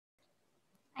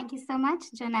Thank you so much,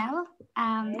 Janelle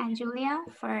and Julia,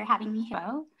 for having me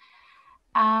here.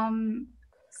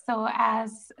 So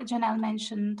as Janelle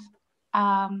mentioned,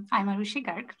 I'm Arushi.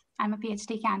 I'm a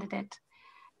PhD candidate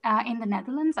in the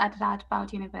Netherlands at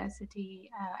Radboud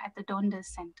University at the Donders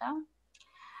Centre.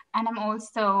 And I'm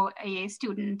also a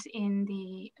student in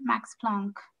the Max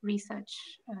Planck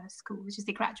Research School, which is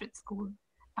the graduate school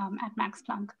at Max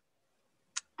Planck.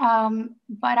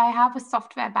 But I have a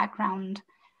software background,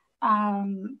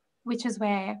 which is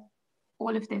where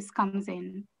all of this comes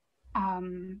in.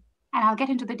 And I'll get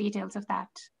into the details of that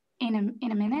in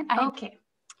a minute. Okay.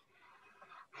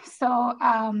 So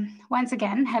once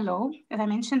again, hello. As I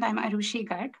mentioned, I'm Arushi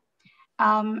Garg.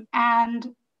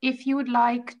 And if you would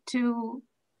like to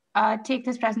take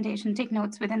this presentation, take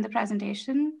notes within the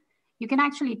presentation, you can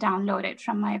actually download it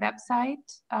from my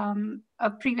website. A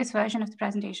previous version of the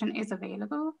presentation is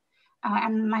available.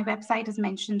 And my website is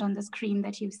mentioned on the screen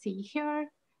that you see here,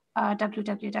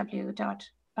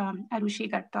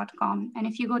 www.arushigarg.com. And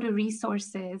if you go to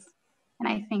resources, and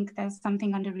I think there's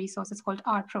something under resources called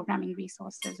R Programming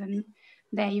Resources, and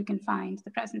there you can find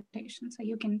the presentation. So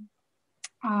you can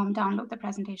download the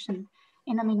presentation.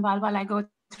 In the meanwhile, while I go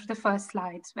through the first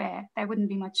slides where there wouldn't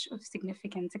be much of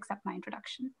significance except my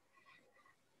introduction.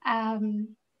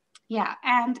 Yeah,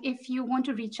 and if you want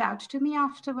to reach out to me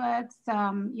afterwards,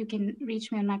 you can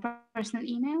reach me on my personal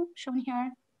email shown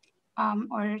here,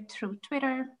 or through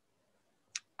Twitter,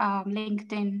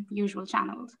 LinkedIn, usual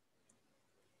channels.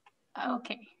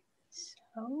 Okay,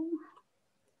 so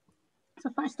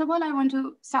first of all, I want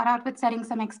to start out with setting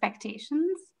some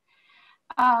expectations.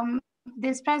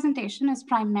 This presentation is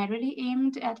primarily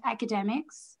aimed at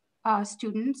academics,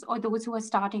 students, or those who are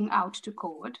starting out to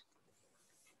code.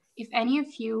 If any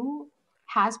of you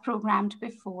has programmed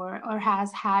before or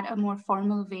has had a more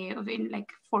formal way of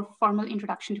formal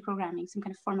introduction to programming, some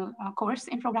kind of formal course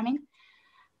in programming,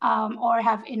 or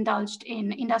have indulged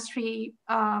in industry,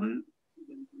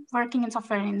 working in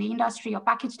software in the industry or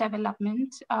package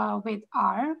development with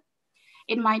R,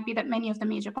 it might be that many of the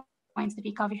major points that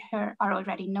we cover here are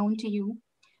already known to you,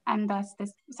 and thus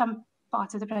some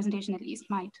parts of the presentation at least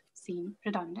might seem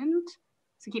redundant.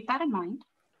 So keep that in mind.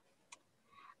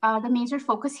 The major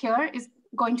focus here is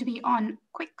going to be on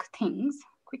quick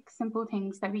simple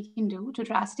things that we can do to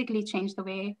drastically change the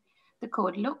way the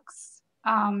code looks,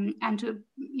 and to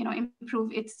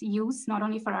improve its use, not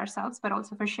only for ourselves, but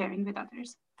also for sharing with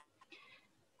others.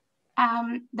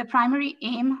 The primary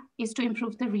aim is to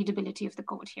improve the readability of the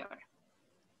code here.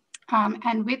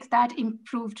 And with that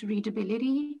improved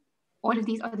readability, all of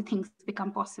these other things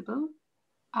become possible.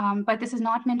 But this is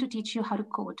not meant to teach you how to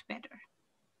code better.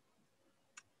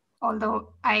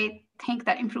 Although I think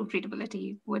that improved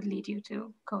readability would lead you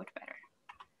to code better.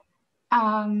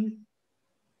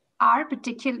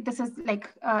 This is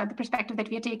like the perspective that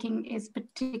we are taking is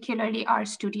particularly R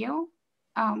Studio,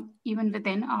 even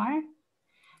within R.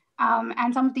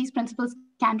 And some of these principles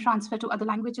can transfer to other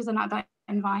languages and other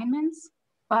environments,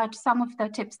 but some of the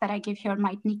tips that I give here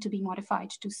might need to be modified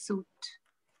to suit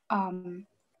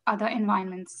other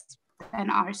environments than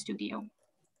R Studio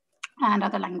and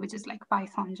other languages like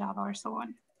Python, Java, or so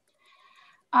on.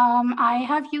 I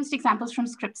have used examples from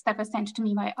scripts that were sent to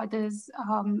me by others,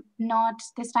 not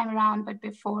this time around, but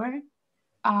before.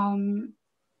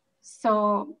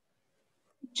 So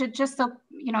just so,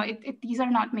 these are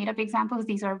not made up examples,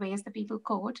 these are ways that people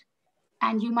code.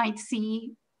 And you might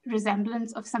see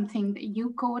resemblance of something that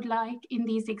you code like in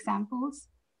these examples.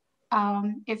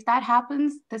 If that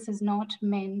happens, this is not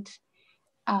meant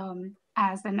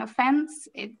as an offense.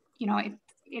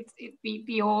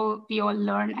 We all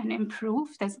learn and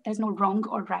improve. There's no wrong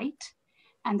or right,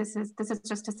 and this is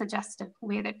just a suggestive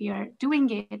way that we are doing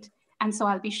it. And so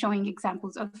I'll be showing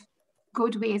examples of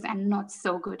good ways and not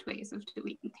so good ways of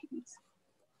doing things.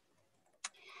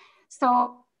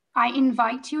 So I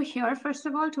invite you here, first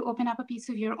of all, to open up a piece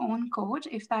of your own code,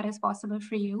 if that is possible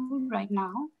for you right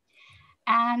now,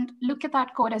 and look at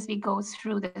that code as we go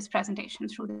through this presentation,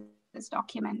 through this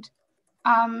document.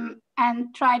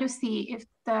 And try to see if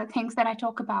the things that I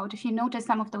talk about, if you notice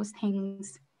some of those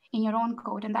things in your own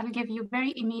code, and that'll give you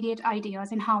very immediate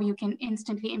ideas in how you can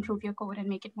instantly improve your code and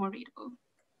make it more readable.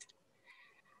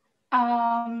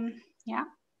 Yeah,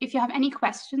 if you have any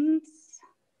questions,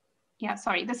 yeah,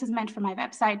 sorry, this is meant for my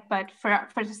website, but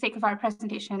for the sake of our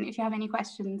presentation, if you have any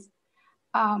questions,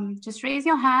 just raise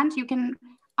your hand.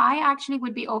 I actually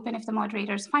would be open if the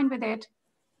moderator is fine with it.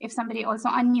 If somebody also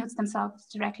unmutes themselves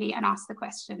directly and asks the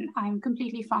question, I'm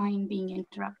completely fine being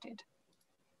interrupted.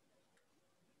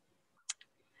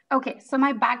 Okay, so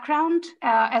my background,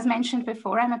 as mentioned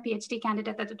before, I'm a PhD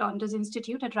candidate at the Donders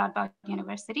Institute at Radboud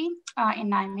University in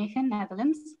Nijmegen,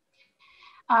 Netherlands.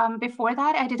 Before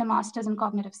that, I did a master's in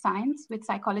cognitive science with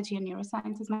psychology and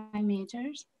neuroscience as my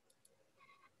majors.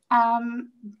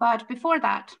 But before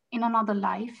that, in another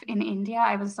life in India,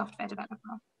 I was a software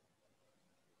developer.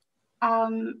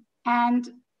 And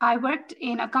I worked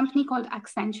in a company called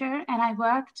Accenture, and I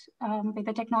worked with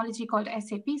a technology called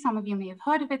SAP. Some of you may have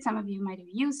heard of it. Some of you might have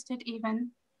used it even.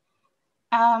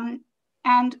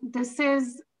 And this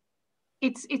is,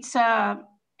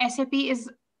 SAP is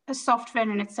a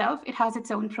software in itself. It has its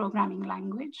own programming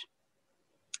language.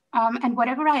 And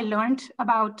whatever I learned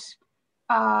about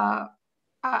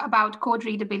code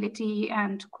readability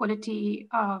and quality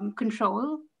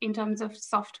control in terms of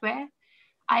software,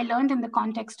 I learned in the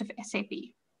context of SAP.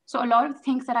 So a lot of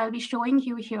things that I'll be showing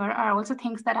you here are also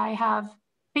things that I have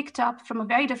picked up from a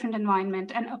very different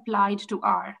environment and applied to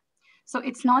R. So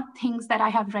it's not things that I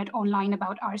have read online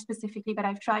about R specifically, but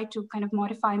I've tried to kind of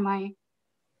modify my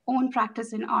own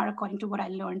practice in R according to what I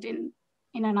learned in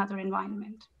another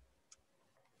environment.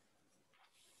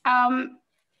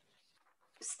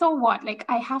 So what, like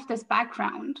I have this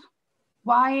background.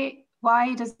 Why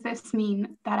does this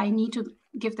mean that I need to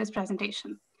give this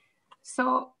presentation?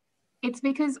 So it's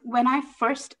because when I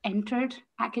first entered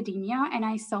academia and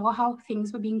I saw how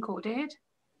things were being coded,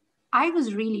 I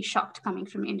was really shocked coming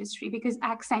from industry, because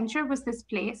Accenture was this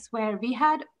place where we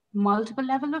had multiple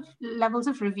levels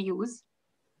of reviews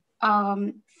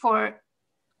for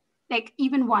like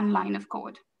even one line of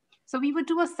code. So we would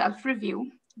do a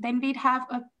self-review, then we'd have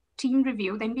a team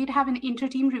review, then we'd have an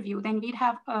inter-team review, then we'd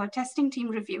have a testing team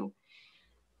review.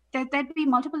 There'd be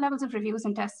multiple levels of reviews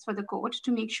and tests for the code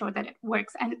to make sure that it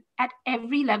works. And at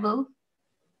every level,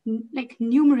 like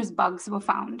numerous bugs were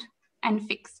found and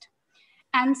fixed.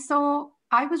 And so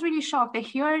I was really shocked that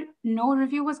here, no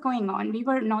review was going on. We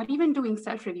were not even doing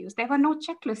self-reviews. There were no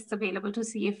checklists available to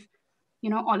see if,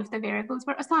 all of the variables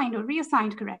were assigned or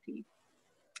reassigned correctly.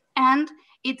 And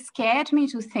it scared me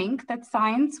to think that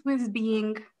science was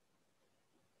being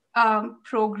it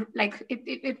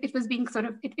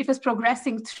was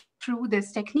progressing through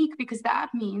this technique, because that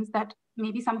means that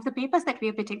maybe some of the papers that we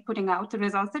are putting out, the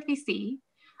results that we see,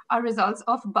 are results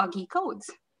of buggy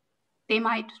codes. They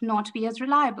might not be as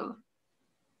reliable.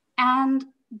 And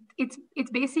it's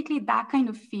basically that kind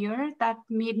of fear that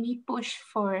made me push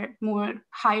for more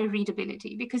higher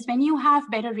readability, because when you have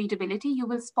better readability, you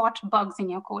will spot bugs in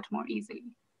your code more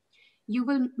easily. You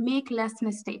will make less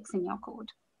mistakes in your code.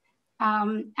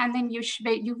 And then you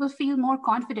will feel more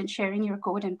confident sharing your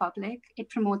code in public. It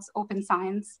promotes open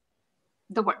science,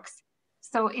 the works.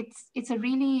 So it's a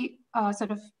really sort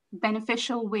of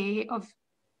beneficial way of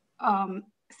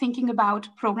thinking about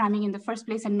programming in the first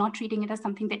place, and not treating it as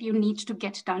something that you need to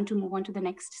get done to move on to the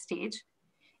next stage.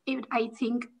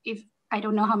 I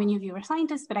don't know how many of you are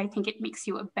scientists, but I think it makes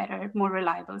you a better, more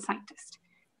reliable scientist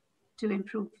to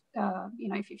improve,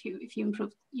 if you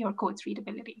improve your code's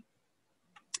readability.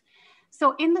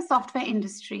 So in the software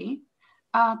industry,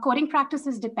 coding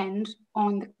practices depend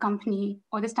on the company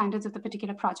or the standards of the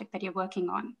particular project that you're working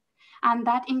on. And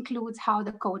that includes how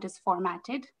the code is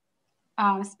formatted,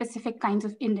 specific kinds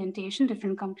of indentation.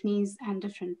 Different companies and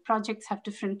different projects have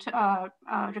different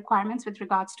requirements with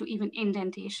regards to even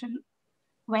indentation,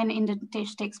 when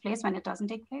indentation takes place, when it doesn't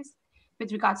take place,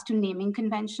 with regards to naming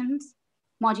conventions,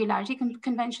 modularity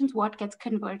conventions, what gets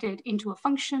converted into a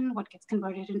function, what gets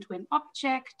converted into an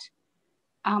object,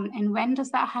 and when does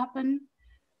that happen?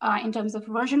 In terms of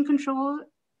version control,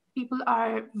 people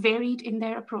are varied in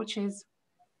their approaches.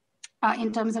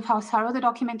 In terms of how thorough the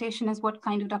documentation is, what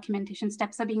kind of documentation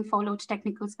steps are being followed,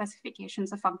 technical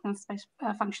specifications, or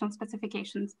functional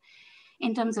specifications.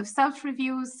 In terms of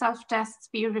self-reviews, self-tests,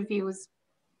 peer reviews,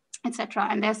 etc.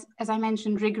 And there's, as I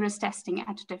mentioned, rigorous testing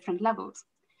at different levels.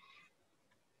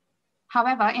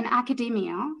 However, in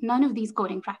academia, none of these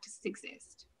coding practices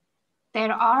exist.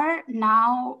 There are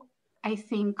now, I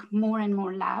think, more and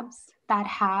more labs that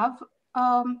have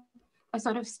a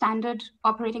sort of standard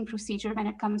operating procedure when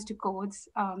it comes to codes,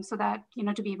 so that,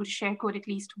 to be able to share code at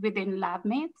least within lab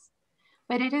mates.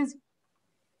 But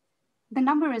the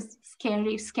number is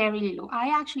scarily low. I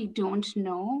actually don't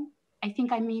know. I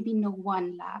think I maybe know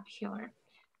one lab here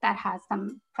that has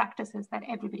some practices that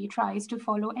everybody tries to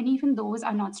follow, and even those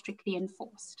are not strictly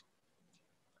enforced.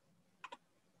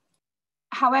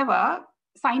 However,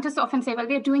 scientists often say, well,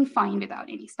 they're doing fine without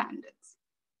any standards,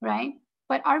 right?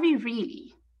 But are we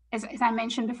really? As I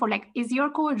mentioned before, like, is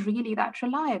your code really that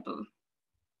reliable?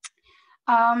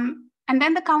 And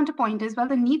then the counterpoint is, well,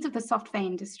 the needs of the software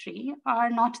industry are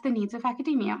not the needs of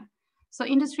academia. So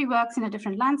industry works in a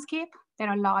different landscape. There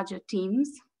are larger teams.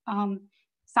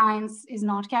 Science is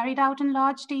not carried out in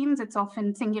large teams. It's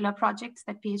often singular projects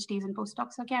that PhDs and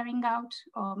postdocs are carrying out,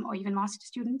 or even master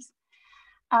students.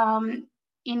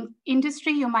 In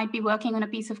industry, you might be working on a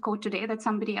piece of code today that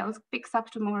somebody else picks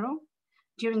up tomorrow.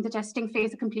 During the testing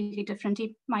phase, a completely different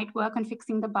team might work on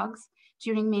fixing the bugs.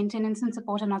 During maintenance and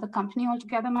support, another company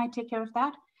altogether might take care of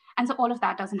that. And so all of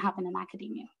that doesn't happen in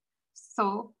academia.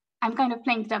 So I'm kind of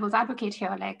playing the devil's advocate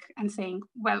here, and saying,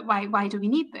 well, why do we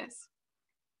need this,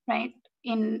 right?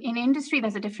 In industry,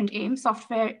 there's a different aim.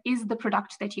 Software is the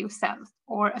product that you sell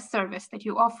or a service that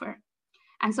you offer.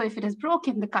 And so if it is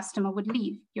broken, the customer would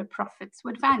leave, your profits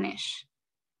would vanish.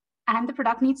 And the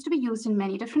product needs to be used in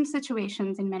many different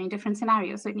situations, in many different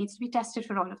scenarios. So it needs to be tested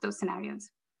for all of those scenarios.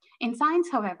 In science,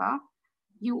 however,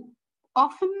 you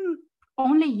often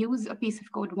only use a piece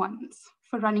of code once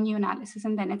for running your analysis,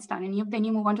 and then it's done. And then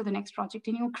you move on to the next project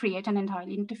and you create an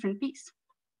entirely different piece.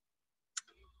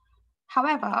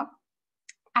 However,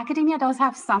 academia does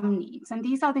have some needs, and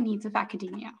these are the needs of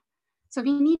academia. So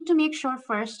we need to make sure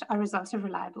first our results are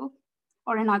reliable,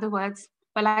 or in other words,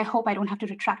 well, I hope I don't have to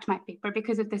retract my paper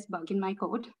because of this bug in my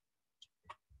code.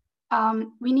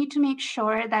 We need to make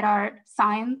sure that our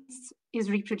science is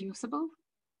reproducible.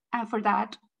 And for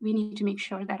that, we need to make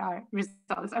sure that our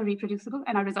results are reproducible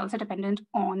and our results are dependent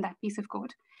on that piece of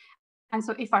code. And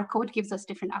so if our code gives us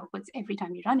different outputs every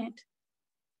time we run it,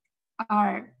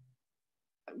 our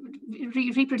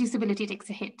reproducibility takes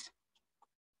a hit.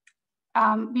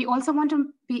 We also want to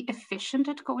be efficient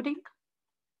at coding.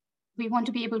 We want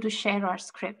to be able to share our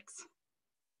scripts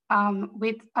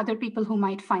with other people who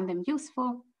might find them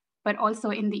useful, but also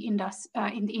in the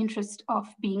interest of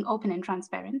being open and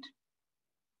transparent.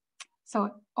 So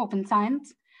open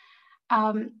science.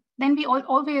 Then we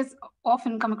always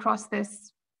often come across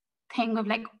this thing of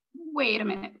like, wait a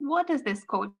minute, what does this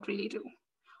code really do?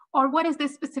 Or what is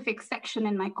this specific section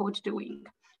in my code doing?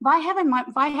 Why have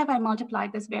I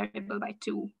multiplied this variable by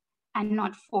 2 and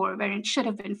not 4, where it should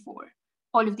have been 4?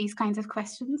 All of these kinds of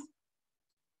questions.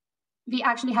 We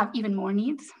actually have even more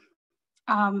needs.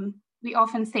 We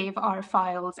often save our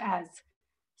files as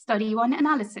study 1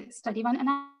 analysis, study 1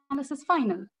 analysis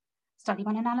final, study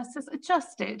 1 analysis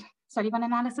adjusted, study 1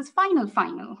 analysis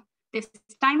final. This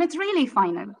time it's really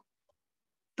final.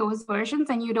 Those versions,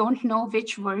 and you don't know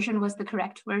which version was the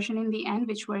correct version in the end,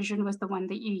 which version was the one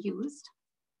that you used.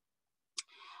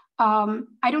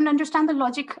 I don't understand the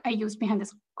logic I used behind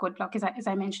this code block, as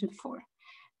I mentioned before.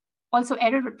 Also,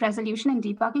 error resolution and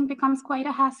debugging becomes quite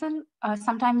a hassle.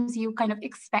 Sometimes you kind of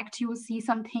expect you will see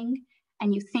something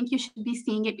and you think you should be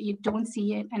seeing it, but you don't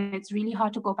see it. And it's really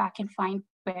hard to go back and find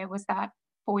where was that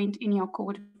point in your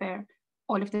code where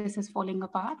all of this is falling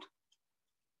apart.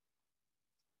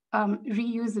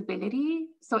 Reusability.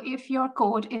 So if your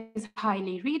code is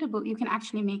highly readable, you can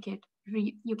actually make it,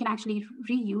 you can actually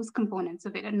reuse components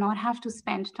of it and not have to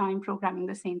spend time programming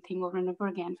the same thing over and over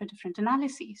again for different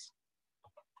analyses.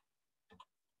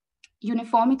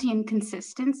 Uniformity and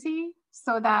consistency,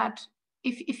 so that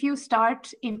if you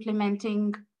start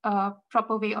implementing a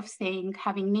proper way of saying,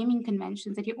 having naming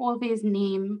conventions, that you always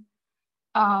name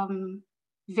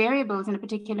variables in a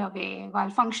particular way while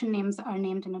function names are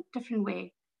named in a different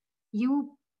way,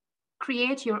 you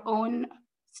create your own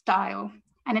style,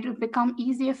 and it will become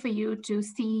easier for you to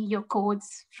see your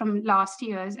codes from last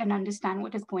years and understand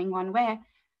what is going on where,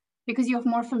 because you're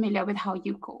more familiar with how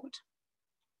you code.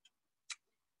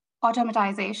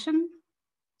 Automatization.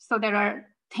 So there are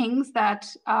things that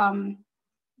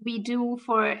we do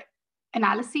for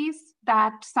analyses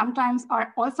that sometimes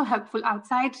are also helpful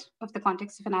outside of the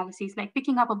context of analyses, like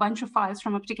picking up a bunch of files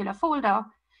from a particular folder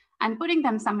and putting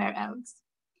them somewhere else.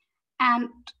 And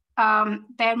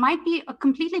there might be a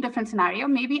completely different scenario,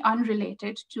 maybe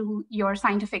unrelated to your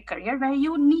scientific career, where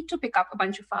you need to pick up a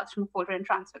bunch of files from a folder and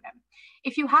transfer them.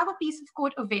 If you have a piece of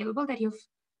code available that you've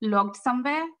logged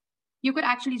somewhere, you could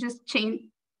actually just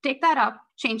take that up,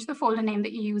 change the folder name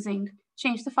that you're using,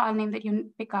 change the file name that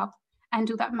you pick up, and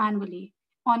do that manually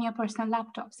on your personal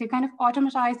laptop. So you kind of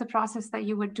automatize the process that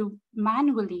you would do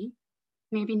manually,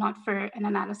 maybe not for an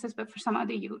analysis, but for some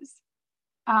other use.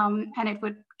 And it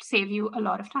would save you a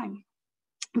lot of time.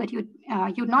 But you'd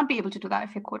not be able to do that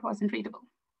if your code wasn't readable.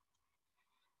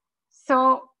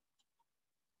 So,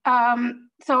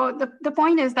 the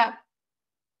point is that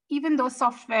even though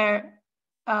software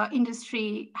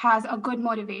industry has a good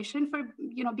motivation for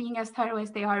being as thorough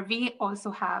as they are, we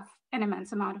also have an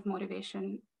immense amount of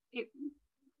motivation,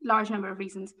 large number of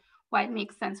reasons why it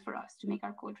makes sense for us to make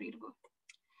our code readable.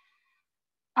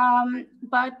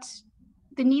 But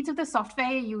The needs of the software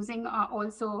you're using are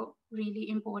also really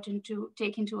important to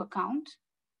take into account.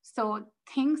 So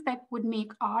things that would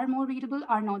make R more readable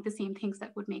are not the same things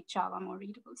that would make Java more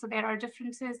readable. So there are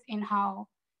differences in how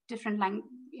different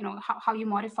how you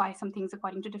modify some things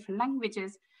according to different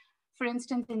languages. For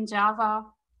instance, in Java,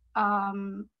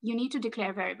 you need to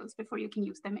declare variables before you can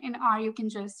use them. In R, you can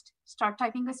just start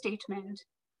typing a statement,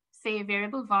 say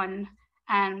variable 1,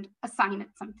 and assign it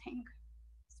something.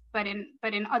 But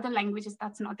in other languages,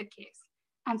 that's not the case.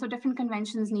 And so different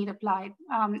conventions need applied.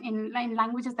 In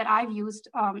languages that I've used,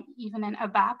 even in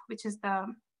ABAP, which is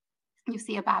you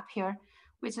see ABAP here,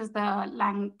 which is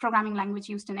the programming language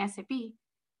used in SAP,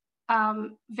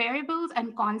 variables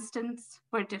and constants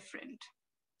were different.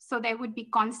 So there would be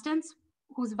constants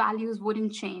whose values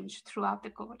wouldn't change throughout the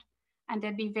code. And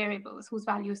there'd be variables whose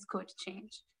values could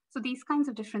change. So these kinds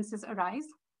of differences arise,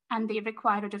 and they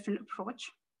require a different approach.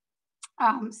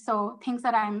 So things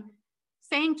that I'm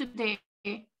saying today,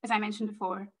 as I mentioned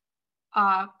before,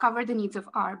 cover the needs of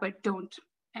R, but don't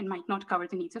and might not cover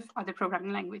the needs of other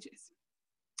programming languages.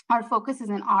 Our focus is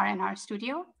in R and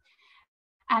RStudio.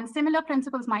 And similar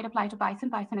principles might apply to Python.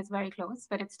 Python is very close,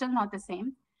 but it's still not the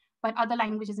same. But other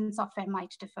languages in software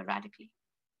might differ radically.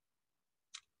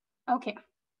 Okay,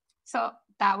 so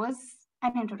that was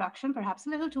an introduction, perhaps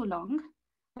a little too long,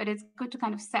 but it's good to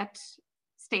kind of set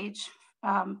stage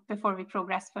before we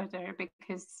progress further,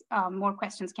 because more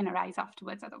questions can arise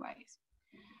afterwards otherwise.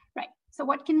 Right, so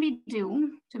what can we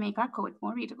do to make our code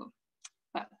more readable?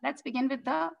 Well, let's begin with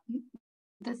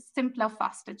the simpler,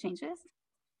 faster changes.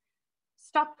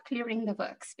 Stop clearing the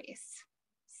workspace.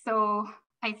 So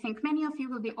I think many of you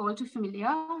will be all too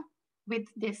familiar with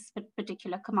this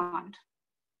particular command.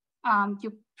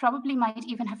 You probably might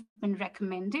even have been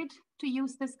recommended to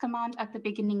use this command at the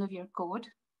beginning of your code,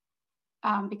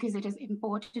 because it is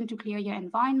important to clear your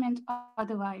environment.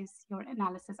 Otherwise, your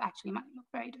analysis actually might look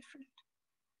very different.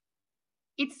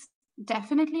 It's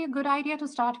definitely a good idea to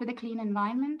start with a clean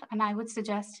environment, and I would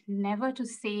suggest never to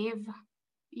save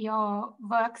your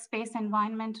workspace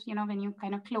environment. You know, when you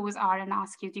kind of close R and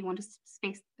ask you, do you want to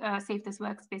save this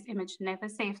workspace image? Never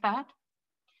save that.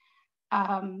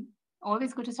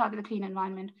 Always good to start with a clean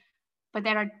environment, but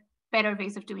there are better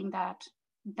ways of doing that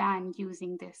than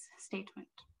using this statement.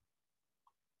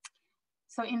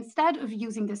 So instead of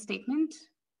using this statement,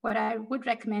 what I would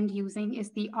recommend using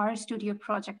is the RStudio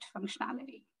project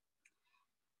functionality.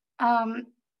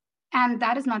 And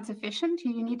that is not sufficient.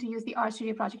 You need to use the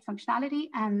RStudio project functionality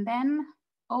and then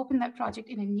open that project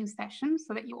in a new session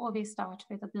so that you always start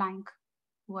with a blank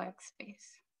workspace.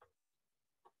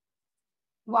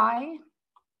 Why?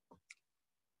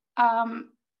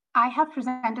 I have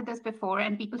presented this before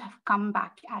and people have come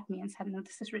back at me and said, no,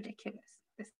 this is ridiculous.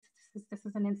 This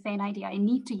is an insane idea. I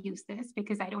need to use this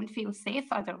because I don't feel safe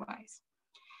otherwise,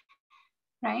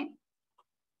 right?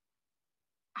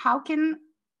 How can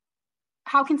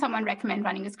someone recommend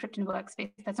running a script in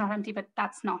workspace that's not empty? But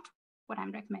that's not what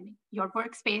I'm recommending. Your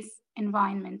workspace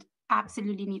environment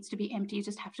absolutely needs to be empty. You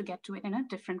just have to get to it in a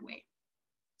different way.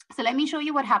 So let me show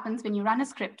you what happens when you run a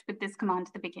script with this command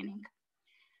at the beginning.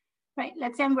 Right,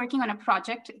 let's say I'm working on a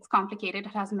project. It's complicated.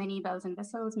 It has many bells and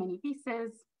whistles, many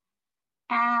pieces.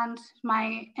 And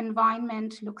my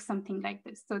environment looks something like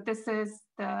this. So this is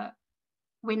the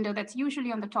window that's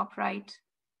usually on the top right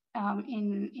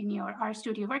in your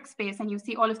RStudio workspace, and you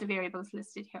see all of the variables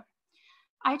listed here.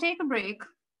 I take a break,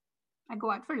 I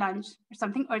go out for lunch, or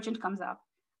something urgent comes up,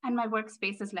 and my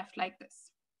workspace is left like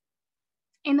this.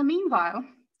 In the meanwhile,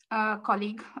 a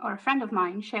colleague or a friend of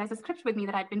mine shares a script with me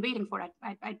that I'd been waiting for.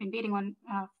 I'd been waiting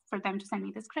for them to send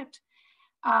me the script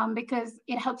because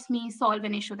it helps me solve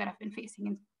an issue that I've been facing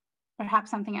and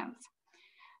perhaps something else.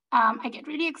 I get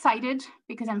really excited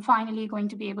because I'm finally going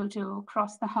to be able to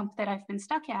cross the hump that I've been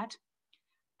stuck at.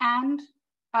 And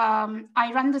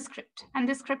I run the script, and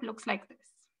this script looks like this,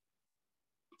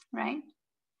 right?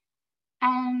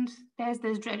 And there's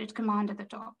this dreaded command at the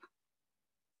top.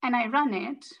 And I run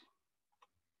it.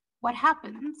 What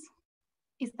happens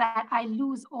is that I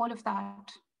lose all of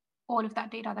that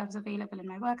data that was available in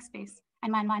my workspace,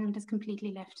 and my environment is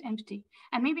completely left empty.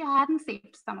 And maybe I hadn't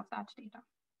saved some of that data,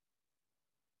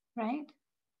 right?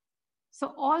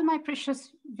 So all my precious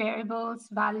variables,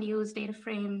 values, data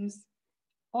frames,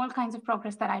 all kinds of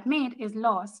progress that I'd made is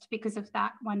lost because of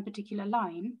that one particular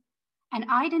line. And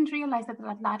I didn't realize that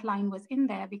that line was in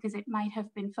there because it might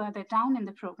have been further down in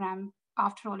the program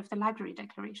after all of the library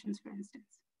declarations, for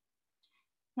instance.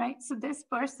 Right, so this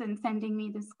person sending me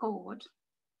this code,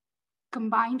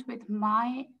 combined with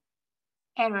my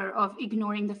error of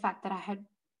ignoring the fact that I had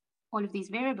all of these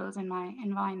variables in my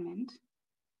environment,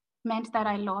 meant that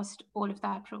I lost all of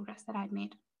that progress that I'd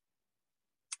made.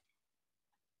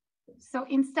 So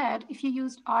instead, if you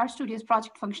used RStudio's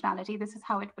project functionality, this is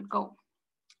how it would go.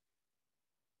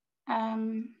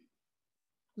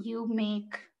 You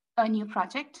make a new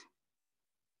project.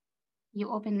 You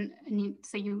open a new,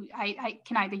 so I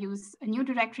can either use a new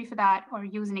directory for that or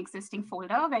use an existing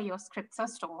folder where your scripts are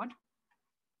stored.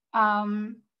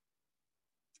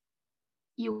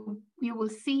 You will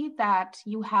see that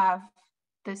you have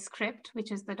the script,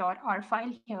 which is the .r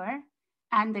file here,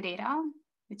 and the data,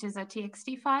 which is a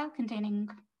txt file containing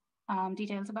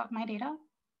details about my data,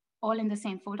 all in the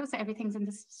same folder. So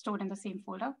everything's stored in the same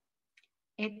folder.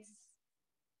 It's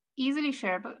easily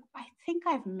shareable. I think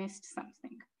I've missed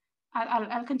something.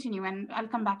 I'll continue and I'll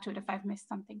come back to it if I've missed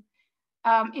something.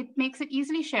 It makes it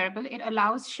easily shareable. It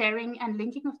allows sharing and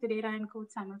linking of the data and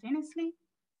code simultaneously.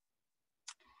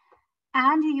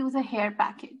 And you use a hair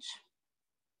package.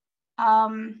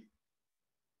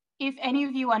 If any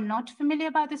of you are not familiar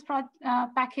about this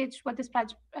package, what this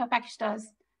package does,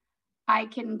 I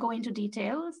can go into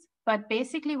details. But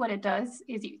basically what it does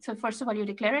is, so first of all, you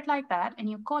declare it like that and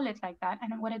you call it like that.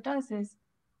 And what it does is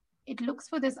it looks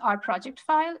for this R project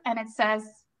file and it says,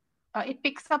 it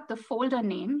picks up the folder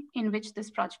name in which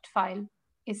this project file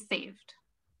is saved.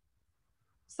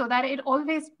 So that it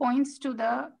always points to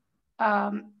the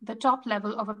top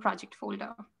level of a project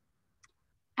folder.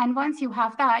 And once you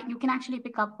have that, you can actually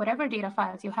pick up whatever data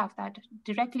files you have that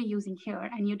directly using here,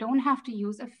 and you don't have to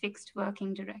use a fixed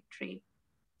working directory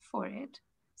for it.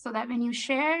 So that when you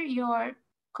share your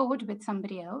code with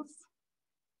somebody else,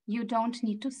 you don't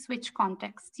need to switch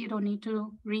contexts. You don't need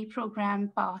to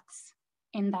reprogram paths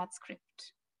in that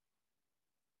script.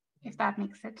 If that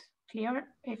makes it clear.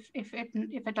 If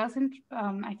it doesn't,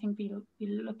 I think we'll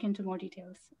look into more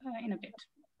details in a bit.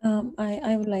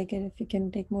 I would like it if you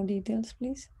can take more details,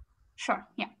 please. Sure,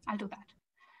 yeah, I'll do that.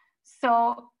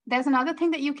 So there's another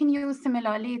thing that you can use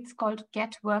similarly. It's called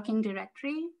get working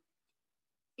directory.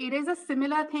 It is a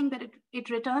similar thing that it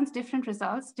returns different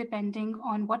results depending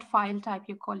on what file type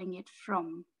you're calling it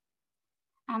from.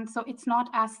 And so it's not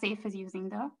as safe as using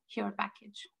the here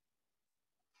package.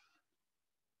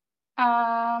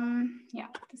 Yeah,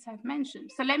 this I've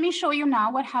mentioned. So let me show you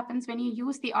now what happens when you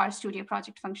use the RStudio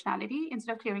project functionality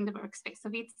instead of clearing the workspace. So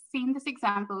we've seen this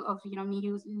example of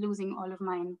me losing all of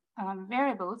my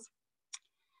variables.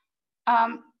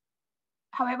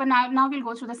 However, now we'll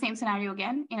go through the same scenario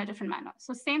again in a different manner.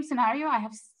 So same scenario, I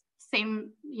have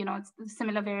same, it's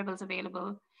similar variables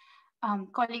available.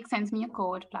 Colleague sends me a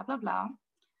code, blah, blah, blah.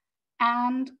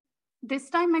 And this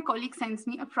time my colleague sends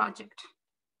me a project,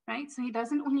 right? So he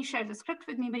doesn't only share the script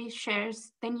with me, but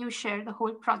then you share the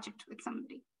whole project with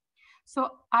somebody. So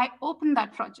I open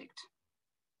that project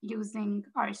using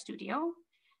RStudio.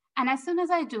 And as soon as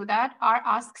I do that, R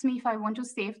asks me if I want to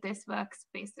save this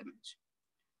workspace image.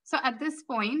 So at this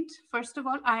point, first of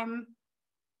all, I'm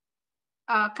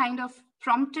kind of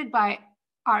prompted by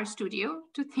RStudio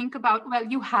to think about, well,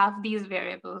 you have these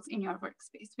variables in your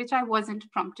workspace, which I wasn't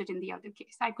prompted in the other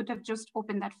case. I could have just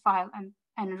opened that file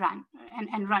and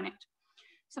run it.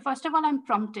 So first of all, I'm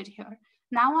prompted here.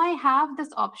 Now I have this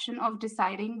option of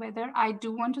deciding whether I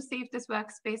do want to save this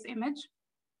workspace image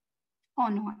or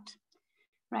not,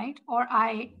 right? Or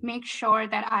I make sure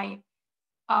that I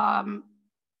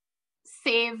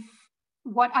save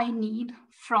what I need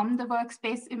from the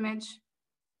workspace image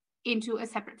into a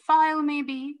separate file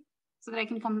maybe, so that I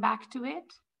can come back to it.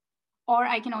 Or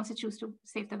I can also choose to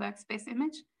save the workspace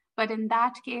image. But in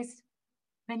that case,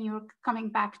 when you're coming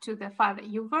back to the file that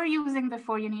you were using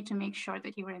before, you need to make sure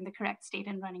that you were in the correct state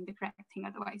and running the correct thing.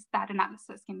 Otherwise, that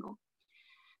analysis can go.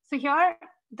 So here,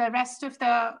 the rest of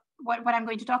what I'm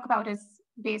going to talk about is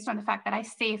based on the fact that I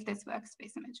saved this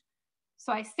workspace image.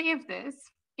 So I save this.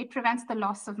 It prevents the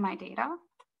loss of my data.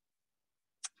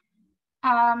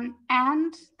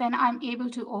 And then I'm able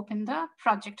to open the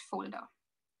project folder.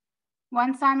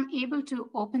 Once I'm able to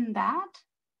open that,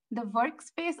 the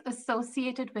workspace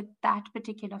associated with that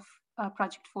particular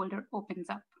project folder opens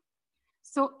up.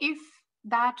 So if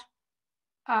that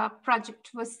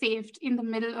project was saved in the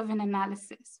middle of an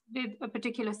analysis with a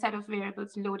particular set of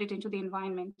variables loaded into the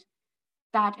environment,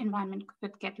 that environment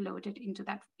could get loaded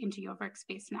into your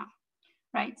workspace now,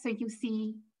 right? So you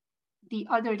see the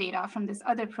other data from this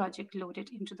other project loaded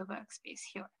into the workspace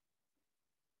here.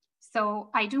 So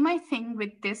I do my thing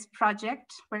with this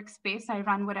project workspace. I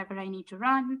run whatever I need to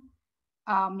run.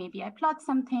 Maybe I plot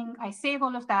something, I save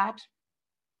all of that.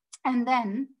 And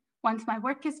then once my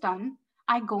work is done,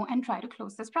 I go and try to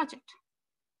close this project.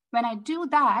 When I do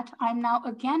that, I'm now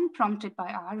again prompted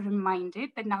by R, reminded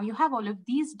that now you have all of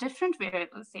these different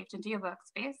variables saved into your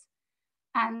workspace.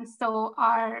 And so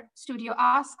our studio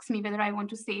asks me whether I want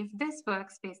to save this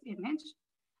workspace image.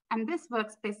 And this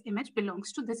workspace image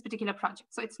belongs to this particular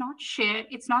project. So it's not shared,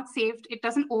 it's not saved, it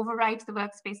doesn't overwrite the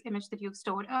workspace image that you've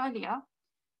stored earlier,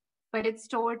 but it's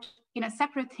stored in a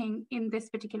separate thing in this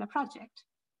particular project.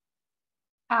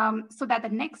 So that the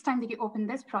next time that you open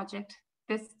this project,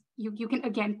 you can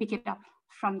again pick it up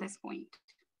from this point,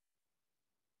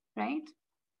 right?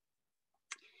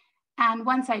 And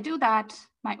once I do that,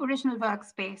 my original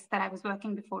workspace that I was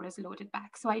working before is loaded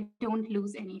back. So I don't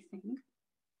lose anything.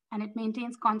 And it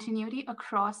maintains continuity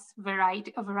across a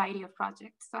variety of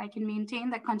projects. So I can maintain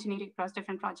that continuity across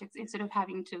different projects instead of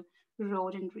having to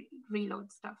load and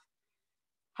reload stuff.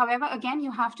 However, again,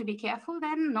 you have to be careful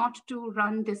then not to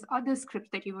run this other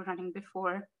script that you were running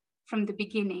before from the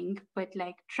beginning, but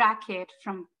like track it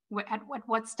from at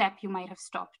what step you might have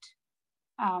stopped,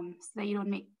 so that you don't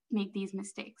make these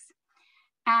mistakes.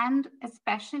 And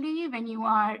especially when you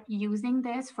are using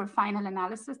this for final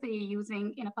analysis that you're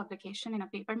using in a publication, in a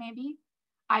paper maybe,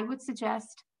 I would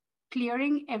suggest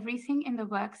clearing everything in the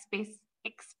workspace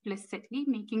explicitly,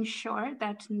 making sure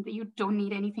that you don't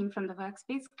need anything from the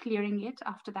workspace, clearing it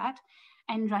after that,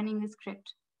 and running the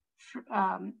script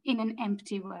in an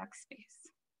empty workspace.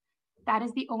 That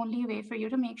is the only way for you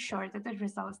to make sure that the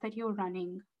results that you're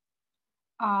running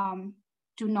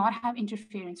do not have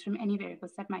interference from any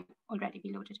variables that might already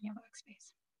be loaded in your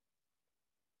workspace.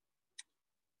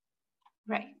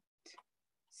 Right.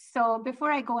 So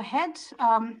before I go ahead,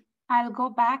 I'll go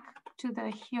back to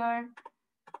the here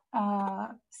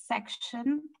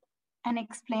section and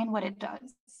explain what it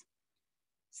does.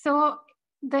 So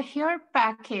the here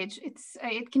package,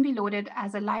 it can be loaded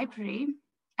as a library,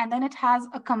 and then it has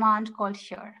a command called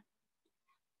here.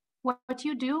 What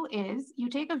you do is you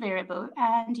take a variable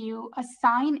and you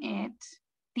assign it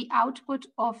the output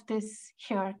of this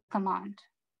here command.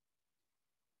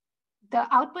 The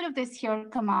output of this here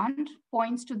command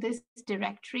points to this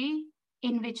directory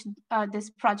in which this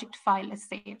project file is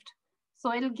saved.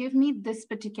 So it'll give me this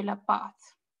particular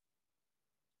path,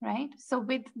 right? So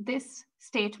with this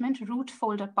statement, root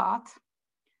folder path,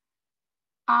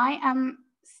 I am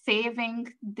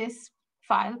saving this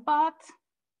file path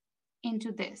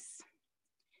into this.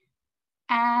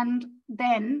 And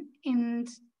then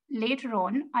later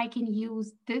on, I can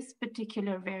use this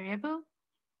particular variable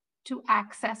to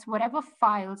access whatever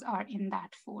files are in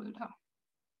that folder,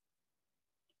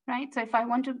 right? So if I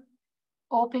want to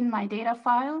open my data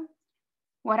file,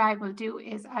 what I will do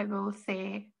is I will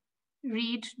say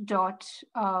read.delim,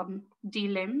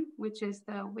 which is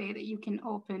the way that you can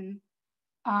open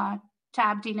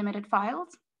tab delimited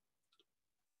files,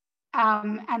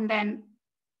 and then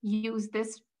use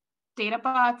this data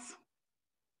path,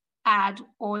 add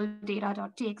all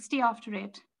data.txt after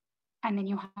it, and then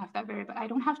you have that variable. I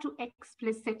don't have to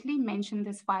explicitly mention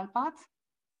this file path.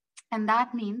 And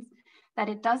that means that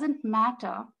it doesn't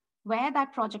matter where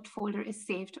that project folder is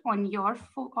saved on your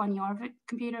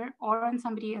computer or on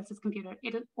somebody else's computer.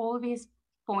 It'll always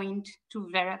point to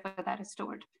wherever that is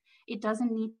stored. It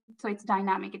doesn't need, so it's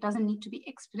dynamic. It doesn't need to be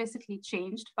explicitly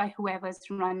changed by whoever's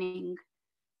running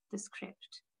the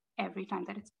script every time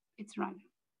that it's run.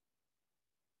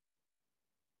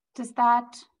 Does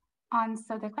that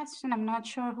answer the question? I'm not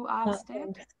sure who asked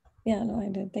it. Yeah, no, I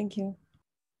did. Thank you.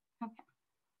 Okay.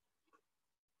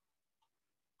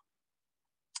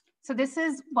 So this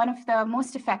is one of the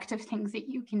most effective things that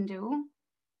you can do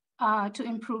to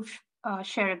improve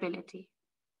shareability.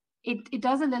 It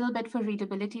does a little bit for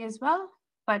readability as well,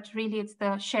 but really it's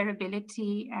the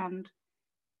shareability and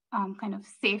kind of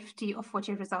safety of what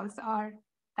your results are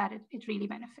that it really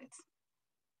benefits.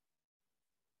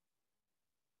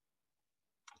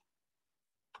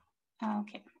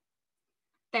 Okay,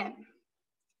 then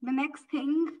the next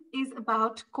thing is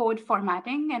about code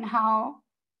formatting and how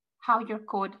your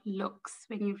code looks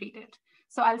when you read it.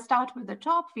 So I'll start with the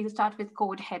top. We'll start with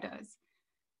code headers.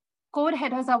 Code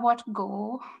headers are what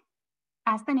go,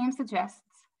 as the name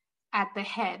suggests, at the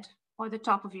head or the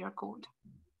top of your code.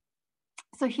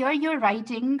 So here you're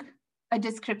writing a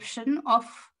description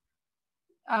of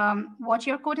what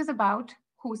your code is about,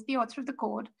 who's the author of the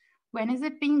code, when is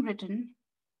it being written,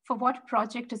 for what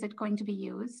project is it going to be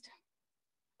used.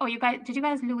 Oh, did you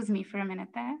guys lose me for a minute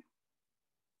there?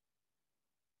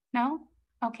 No?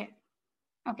 Okay.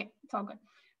 Okay, it's all good.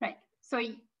 Right. So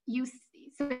you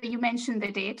mentioned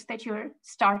the date that you're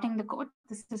starting the code.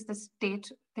 This is the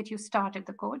date that you started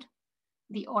the code,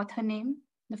 the author name,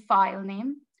 the file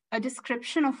name, a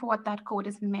description of what that code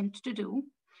is meant to do,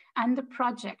 and the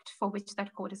project for which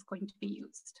that code is going to be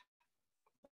used.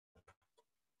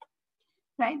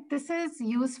 right? This is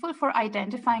useful for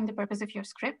identifying the purpose of your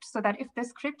script so that if the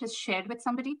script is shared with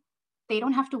somebody, they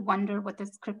don't have to wonder what the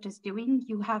script is doing.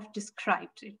 You have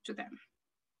described it to them.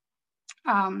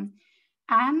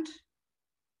 And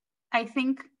I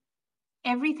think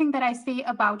everything that I say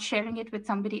about sharing it with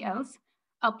somebody else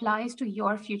applies to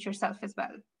your future self as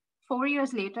well. 4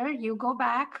 years later, you go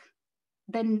back,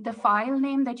 then the file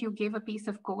name that you gave a piece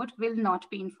of code will not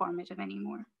be informative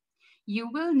anymore. You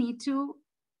will need to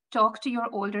talk to your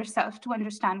older self to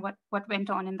understand what went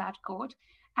on in that code,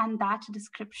 and that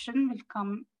description will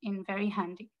come in very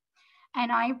handy.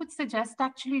 And I would suggest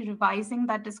actually revising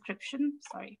that description.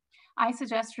 I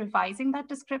suggest revising that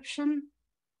description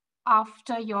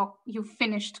after you've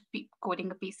finished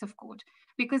coding a piece of code,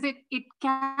 because it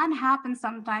can happen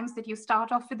sometimes that you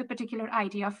start off with a particular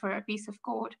idea for a piece of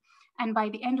code, and by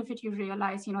the end of it you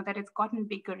realize that it's gotten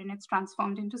bigger and it's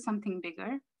transformed into something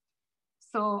bigger.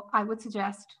 So I would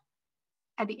suggest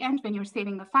at the end, when you're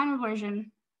saving the final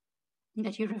version,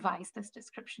 that you revise this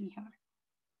description here.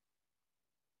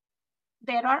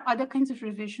 There are other kinds of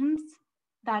revisions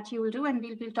that you will do, and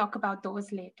we'll talk about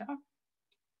those later.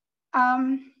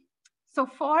 So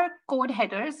for code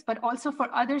headers, but also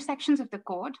for other sections of the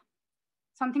code,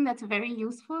 something that's very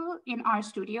useful in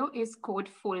RStudio is code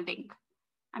folding.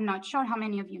 I'm not sure how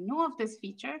many of you know of this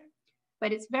feature,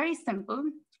 but it's very simple.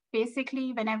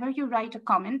 Basically, whenever you write a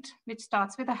comment which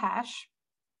starts with a hash,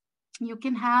 you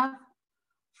can have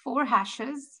 4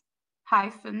 hashes,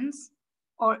 hyphens,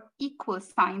 or equal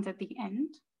signs at the end.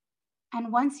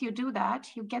 And once you do that,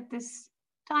 you get this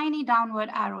tiny downward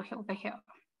arrow over here.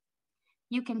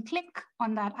 You can click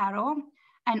on that arrow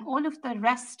and all of the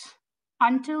rest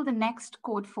until the next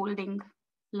code folding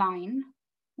line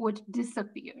would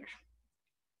disappear,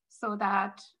 so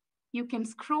that you can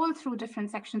scroll through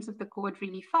different sections of the code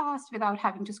really fast without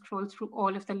having to scroll through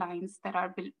all of the lines that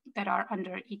are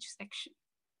under each section,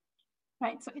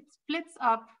 right? So it splits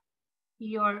up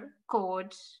your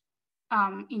code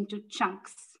into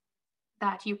chunks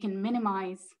that you can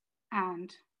minimize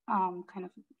and kind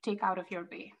of take out of your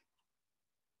way.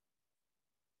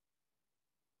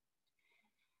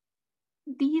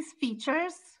 These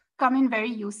features come in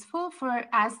very useful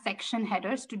as section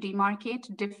headers to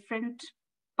demarcate different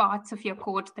parts of your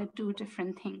code that do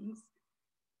different things.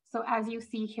 So as you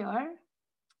see here,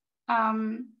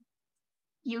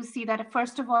 you see that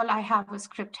first of all, I have a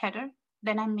script header,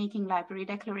 then I'm making library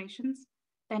declarations,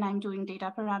 then I'm doing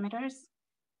data parameters,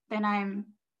 then I'm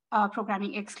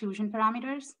programming exclusion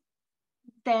parameters,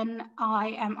 then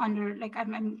I am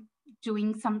I'm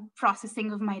doing some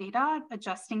processing of my data,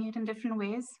 adjusting it in different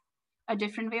ways, a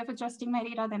different way of adjusting my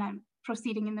data, then I'm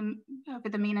proceeding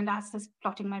with the main analysis,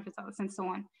 plotting my results, and so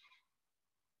on.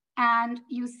 And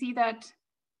you see that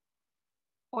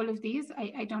all of these,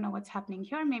 I don't know what's happening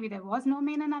here. Maybe there was no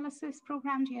main analysis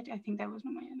programmed yet. I think there was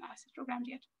no main analysis programmed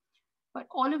yet. But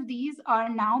all of these are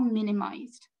now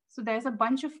minimized. So there's a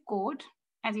bunch of code,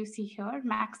 as you see here,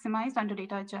 maximized under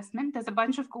data adjustment. There's a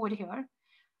bunch of code here.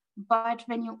 But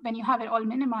when you have it all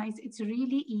minimized, it's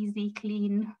really easy,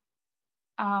 clean,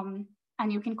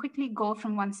 and you can quickly go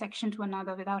from one section to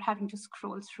another without having to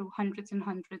scroll through hundreds and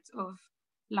hundreds of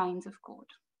lines of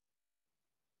code,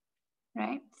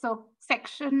 right? So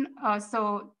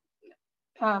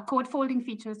code folding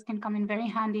features can come in very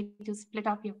handy to split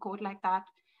up your code like that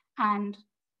and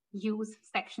use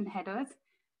section headers.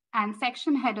 And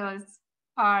section headers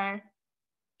are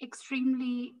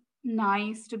extremely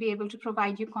nice to be able to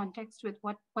provide you context with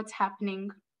what's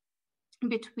happening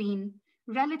between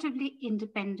relatively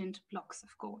independent blocks of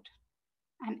code.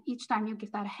 And each time you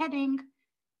give that a heading,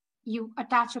 you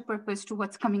attach a purpose to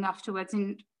what's coming afterwards.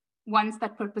 And once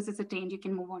that purpose is attained, you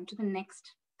can move on to the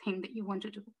next thing that you want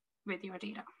to do with your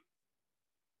data,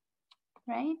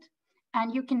 right?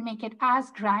 And you can make it as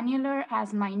granular,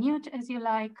 as minute as you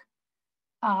like,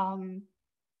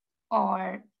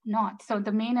 or not. So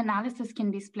the main analysis can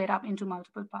be split up into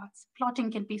multiple parts.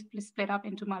 Plotting can be split up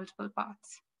into multiple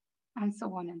parts, and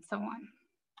so on and so on.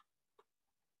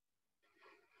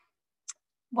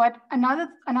 What another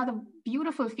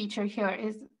beautiful feature here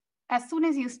is, as soon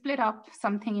as you split up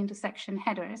something into section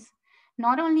headers,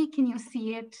 not only can you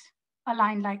see it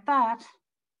aligned like that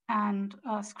and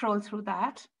scroll through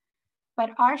that,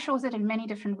 but R shows it in many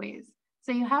different ways.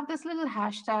 So you have this little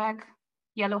hashtag,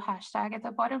 yellow hashtag at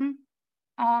the bottom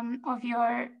of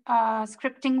your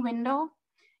scripting window.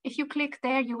 If you click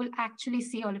there, you will actually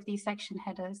see all of these section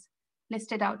headers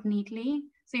listed out neatly.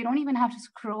 So you don't even have to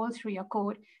scroll through your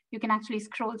code. You can actually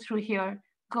scroll through here,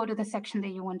 go to the section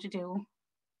that you want to do,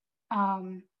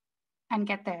 and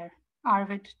get there.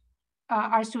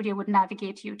 RStudio would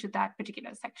navigate you to that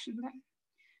particular section then.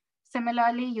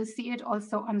 Similarly, you see it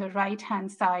also on the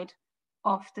right-hand side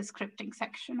of the scripting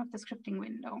section of the scripting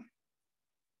window.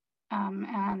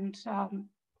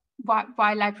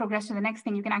 While I progress to the next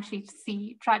thing, you can actually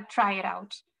try it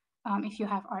out if you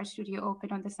have RStudio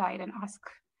open on the side and ask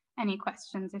any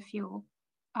questions if you're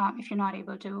not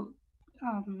able to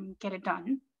get it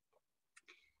done.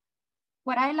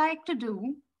 What I like to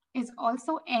do is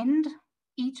also end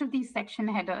each of these section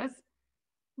headers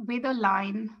with a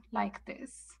line like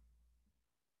this.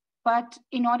 But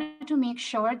in order to make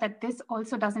sure that this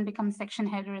also doesn't become section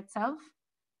header itself,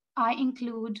 I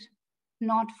include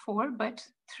not 4, but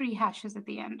 3 hashes at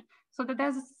the end, so that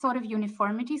there's a sort of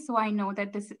uniformity. So I know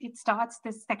that this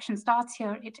section starts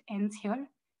here, it ends here.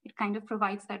 It kind of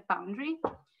provides that boundary.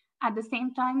 At the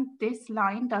same time, this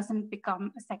line doesn't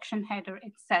become a section header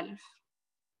itself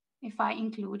if I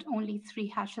include only 3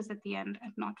 hashes at the end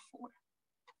and not 4.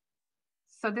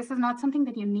 So this is not something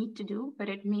that you need to do, but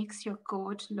it makes your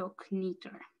code look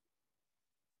neater.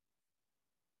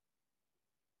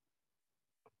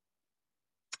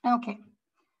 Okay,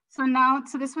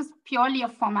 so this was purely a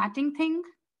formatting thing.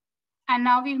 And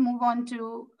now we'll move on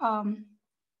to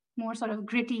more sort of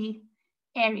gritty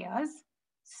areas.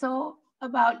 So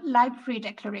about library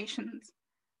declarations.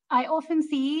 I often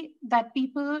see that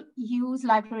people use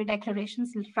library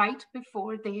declarations right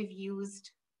before they've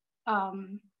used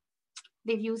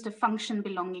a function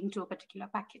belonging to a particular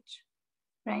package,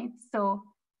 right? So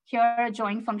here a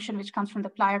join function which comes from the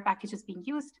plier package is being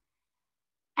used,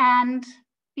 and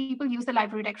people use the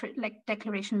library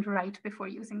declaration right before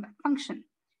using that function.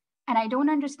 And I don't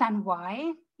understand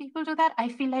why people do that. I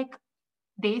feel like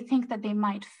they think that they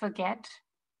might forget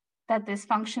that this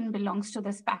function belongs to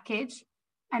this package,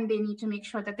 and they need to make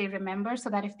sure that they remember, so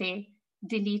that if they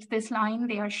delete this line,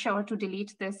 they are sure to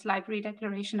delete this library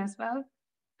declaration as well.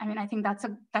 I mean, I think that's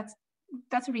a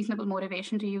reasonable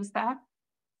motivation to use that.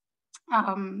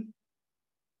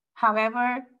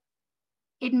 However,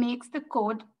 it makes the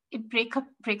code, it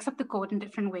breaks up the code in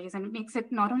different ways, and it makes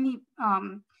it not only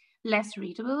less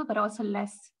readable, but also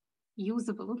less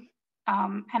usable.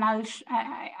 And I'll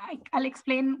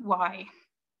explain why.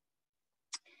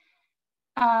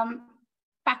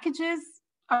 Packages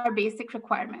are basic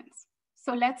requirements.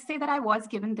 So let's say that I was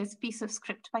given this piece of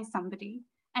script by somebody,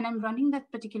 and I'm running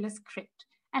that particular script,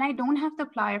 and I don't have the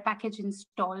plier package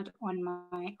installed on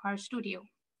my RStudio,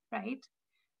 right?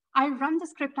 I run the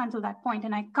script until that point,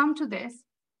 and I come to this,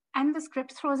 and the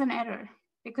script throws an error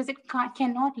because it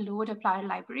cannot load a plier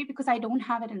library because I don't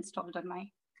have it installed on my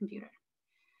computer.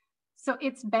 So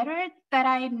it's better that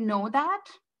I know that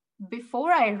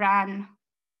before I ran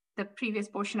the previous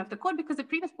portion of the code, because the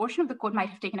previous portion of the code might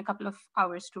have taken a couple of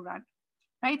hours to run,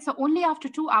 right? So only after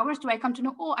 2 hours do I come to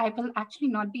know, oh, I will actually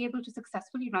not be able to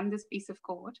successfully run this piece of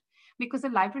code because the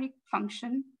library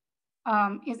function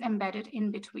is embedded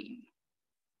in between.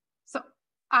 So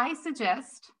I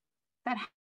suggest that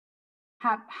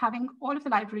having all of the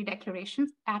library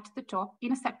declarations at the top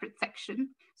in a separate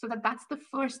section, so that that's the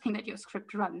first thing that your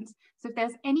script runs. So if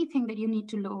there's anything that you need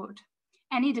to load,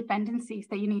 any dependencies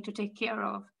that you need to take care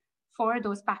of for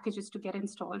those packages to get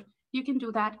installed, you can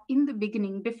do that in the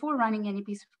beginning before running any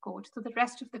piece of code, so the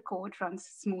rest of the code runs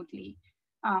smoothly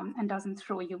and doesn't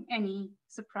throw you any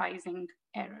surprising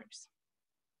errors.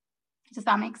 Does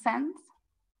that make sense?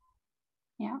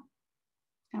 Yeah,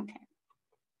 okay.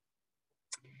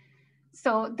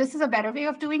 So this is a better way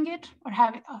of doing it, or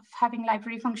having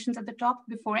library functions at the top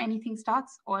before anything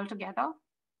starts altogether.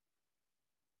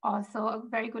 Also a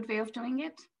very good way of doing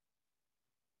it.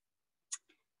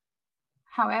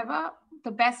 However,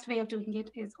 the best way of doing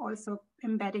it is also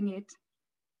embedding it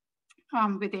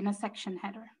within a section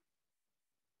header,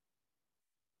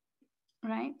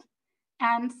 right?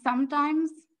 And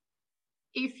sometimes,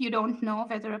 if you don't know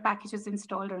whether a package is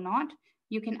installed or not,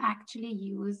 you can actually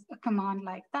use a command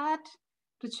like that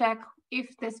to check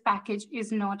if this package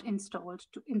is not installed,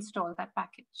 to install that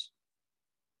package.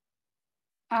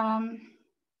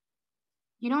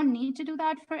 You don't need to do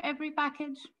that for every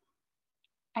package.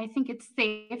 I think it's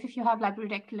safe if you have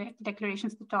library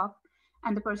declarations at the top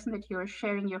and the person that you're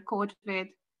sharing your code with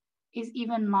is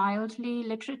even mildly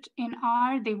literate in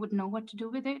R, they would know what to do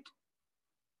with it.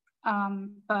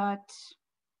 But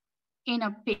in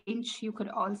a pinch, you could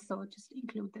also just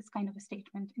include this kind of a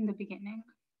statement in the beginning.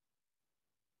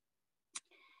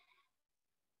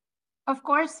 Of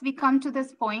course, we come to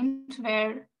this point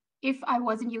where if I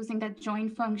wasn't using that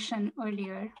join function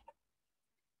earlier,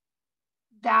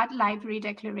 that library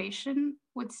declaration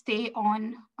would stay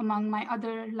on among my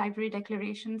other library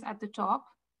declarations at the top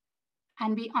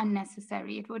and be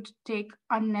unnecessary. It would take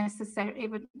unnecessary,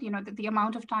 it would, the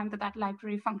amount of time that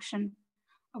library function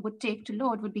would take to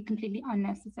load would be completely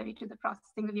unnecessary to the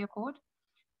processing of your code.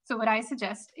 So what I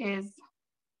suggest is,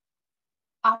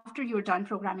 after you're done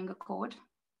programming a code,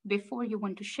 before you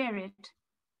want to share it,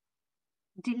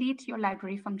 delete your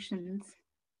library functions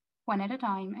one at a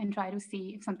time and try to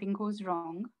see if something goes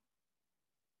wrong.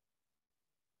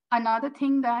 Another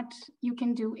thing that you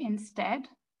can do instead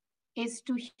is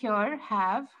to here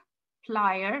have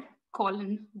plier :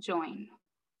 join,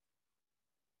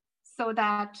 so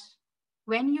that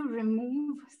when you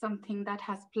remove something that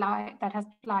has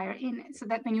plier in it, so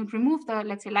that when you remove the,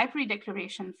 let's say, library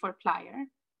declaration for plier,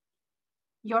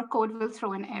 your code will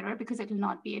throw an error because it will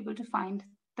not be able to find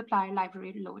the plier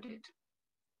library loaded,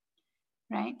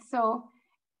 right? So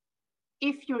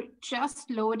if you're just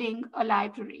loading a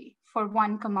library for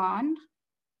one command,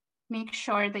 make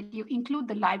sure that you include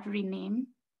the library name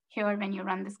here when you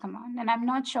run this command. And I'm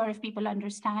not sure if people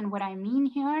understand what I mean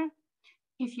here.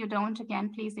 If you don't,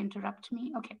 again, please interrupt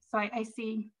me. Okay, so I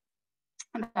see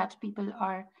that people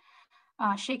are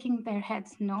shaking their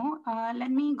heads no.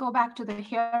 Let me go back to the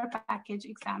here package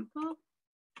example.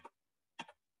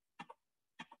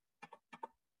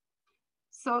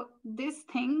 So this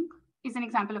thing is an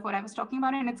example of what I was talking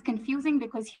about, and it's confusing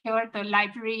because here the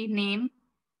library name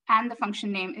and the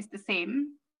function name is the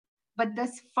same, but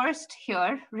this first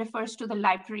here refers to the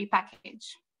library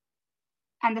package.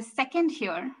 And the second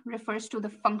here refers to the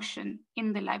function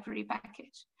in the library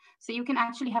package. So you can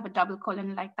actually have a double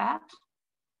colon like that.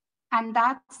 And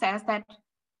that says that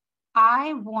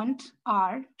I want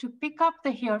R to pick up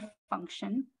the here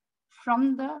function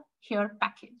from the here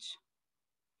package.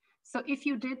 So if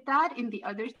you did that in the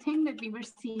other thing that we were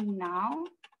seeing now,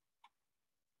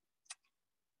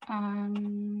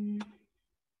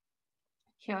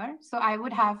 here, so I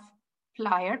would have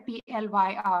plier,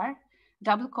 P-L-Y-R,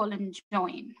 double colon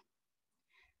join,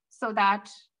 so that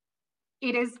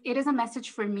it is a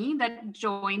message for me that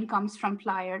join comes from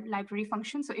plier library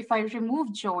function. So if I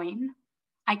remove join,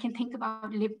 I can think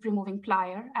about removing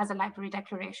plier as a library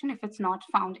declaration if it's not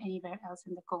found anywhere else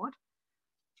in the code.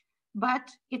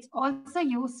 But it's also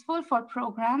useful for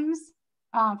programs,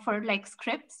 for like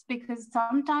scripts, because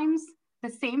sometimes the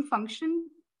same function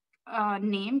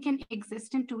name can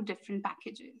exist in two different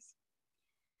packages.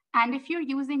 And if you're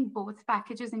using both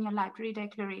packages in your library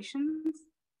declarations,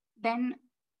 then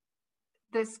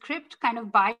the script kind of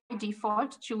by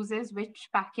default chooses which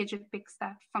package it picks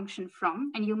that function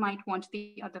from, and you might want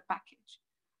the other package.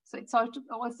 So it's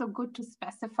also good to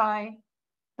specify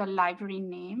the library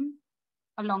name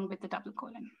along with the double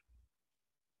colon.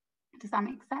 Does that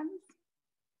make sense?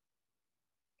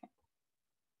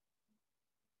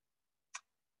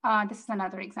 Okay. This is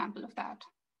another example of that.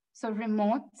 So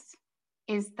remotes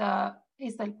is the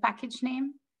package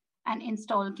name, and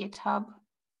install GitHub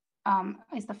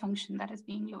is the function that is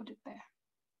being loaded there.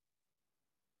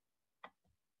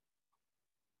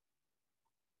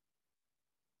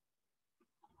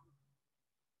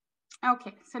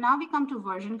 Okay, so now we come to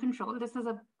version control. This is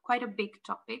quite a big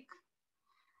topic.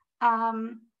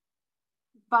 Okay,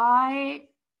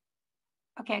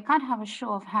 I can't have a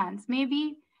show of hands.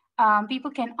 Maybe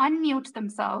people can unmute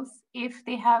themselves if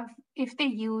they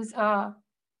use a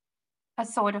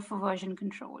sort of a version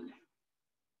control.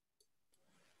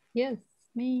 Yes,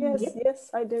 me. Yes,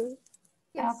 I do.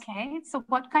 Yes. Okay, so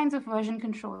what kinds of version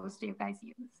controls do you guys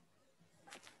use?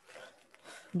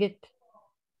 GitHub.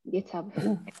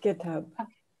 GitHub.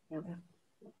 Okay. Yeah.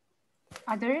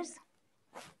 Others?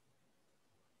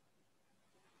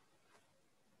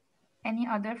 Any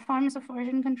other forms of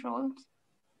version controls?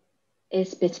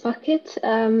 Is Bitbucket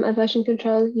a version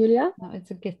control, Julia? No,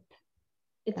 it's a Git.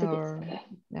 It's a Git, okay.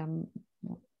 No.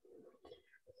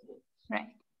 Right.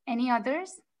 Any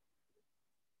others?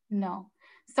 No.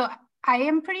 So I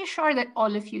am pretty sure that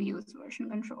all of you use version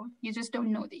control. You just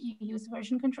don't know that you use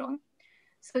version control.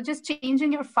 So just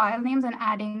changing your file names and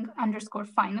adding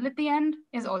 _final at the end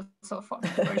is also a form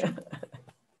of version.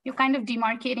 You're kind of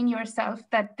demarcating yourself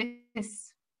that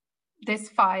this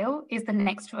file is the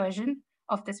next version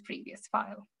of this previous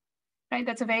file, right?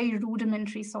 That's a very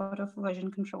rudimentary sort of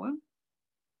version control.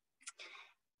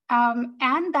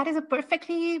 And that is a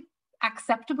perfectly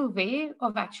acceptable way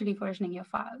of actually versioning your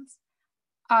files.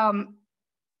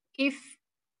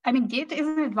 Git is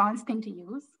an advanced thing to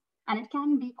use, and it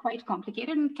can be quite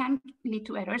complicated and can lead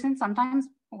to errors. And sometimes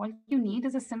all you need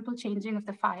is a simple changing of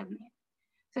the file name.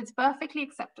 So it's perfectly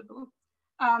acceptable.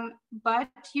 But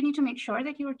you need to make sure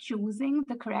that you're choosing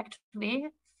the correct way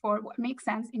for what makes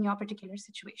sense in your particular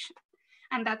situation.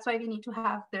 And that's why we need to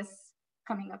have this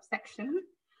coming up section.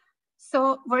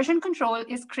 So version control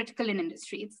is critical in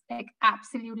industry. It's like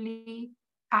absolutely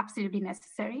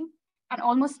necessary. and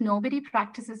almost nobody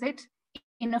practices it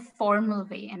in a formal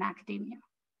way in academia,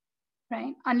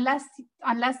 right? Unless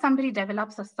somebody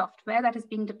develops a software that is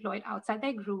being deployed outside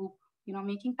their group,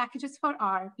 making packages for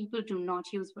R, people do not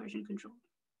use version control.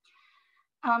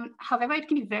 However, it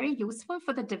can be very useful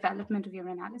for the development of your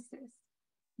analysis,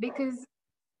 because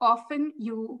often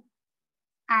you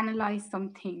analyze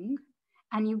something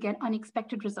and you get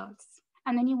unexpected results.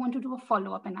 And then you want to do a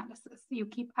follow-up analysis. You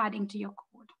keep adding to your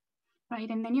code, right?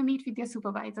 And then you meet with your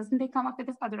supervisors and they come up with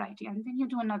this other idea, and then you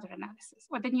do another analysis,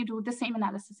 or then you do the same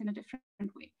analysis in a different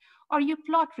way, or you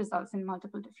plot results in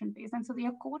multiple different ways. And so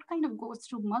your code kind of goes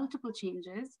through multiple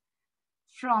changes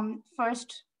from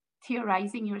first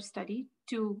theorizing your study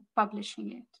to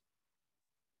publishing it.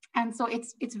 And so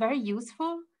it's very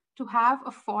useful to have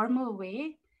a formal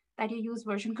way that you use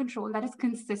version control that is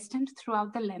consistent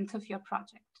throughout the length of your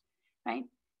project, right?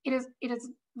 It is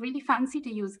really fancy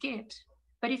to use Git,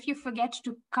 but if you forget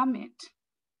to commit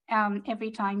every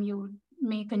time you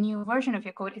make a new version of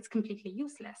your code, it's completely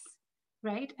useless,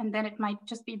 right? And then it might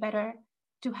just be better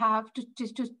to have to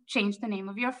change the name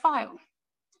of your file.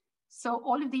 So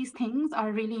all of these things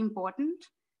are really important.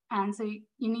 And so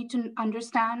you need to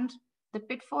understand the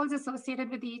pitfalls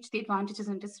associated with each, the advantages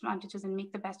and disadvantages, and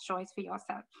make the best choice for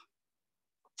yourself.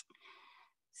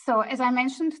 So as I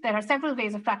mentioned, there are several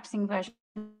ways of practicing version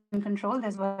control.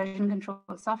 There's version control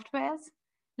softwares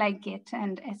like Git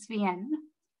and SVN.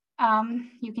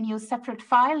 You can use separate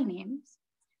file names,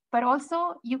 but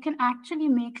also you can actually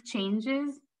make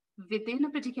changes within a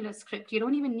particular script. You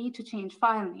don't even need to change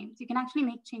file names. You can actually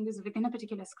make changes within a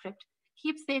particular script,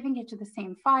 keep saving it to the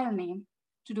same file name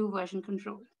to do version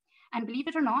control. And believe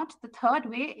it or not, the third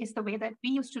way is the way that we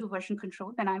used to do version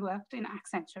control when I worked in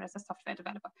Accenture as a software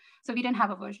developer. So we didn't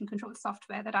have a version control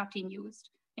software that our team used.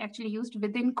 We actually used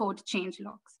within code change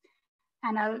logs.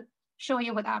 And I'll show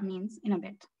you what that means in a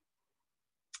bit.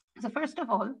 So first of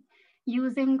all,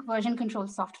 using version control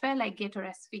software like Git or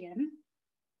SVN,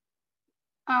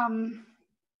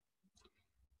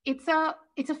 it's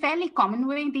a fairly common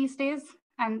way these days,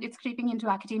 and it's creeping into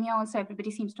academia also.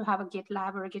 Everybody seems to have a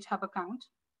GitLab or a GitHub account.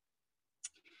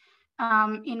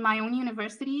 In my own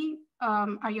university,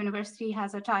 our university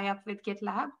has a tie-up with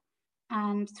GitLab,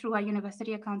 and through our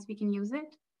university accounts, we can use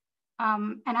it.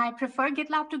 And I prefer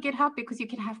GitLab to GitHub because you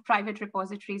can have private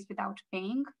repositories without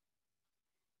paying,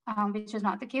 which is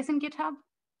not the case in GitHub.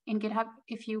 In GitHub,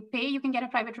 if you pay, you can get a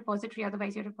private repository,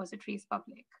 otherwise your repository is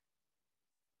public.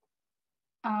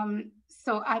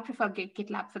 So I prefer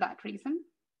GitLab for that reason.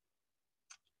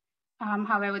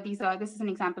 However, this is an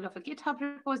example of a GitHub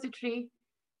repository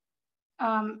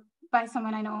by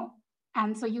someone I know.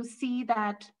 And so you see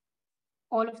that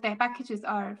all of their packages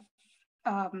are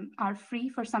free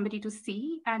for somebody to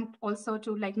see, and also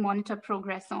to like monitor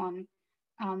progress on,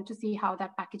 to see how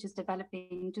that package is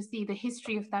developing, to see the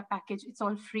history of that package. It's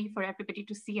all free for everybody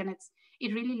to see, and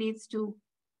it really leads to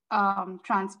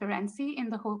transparency in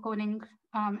the whole coding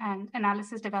and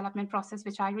analysis development process,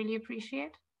 which I really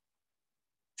appreciate.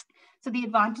 So the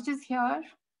advantages here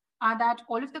are that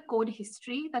all of the code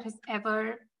history that has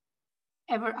ever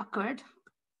occurred,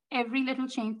 every little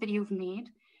change that you've made,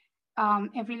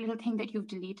 every little thing that you've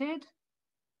deleted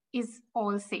is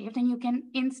all saved, and you can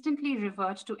instantly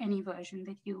revert to any version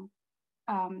that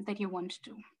you want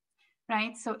to,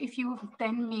 right? So if you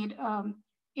then made,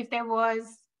 if there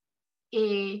was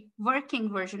a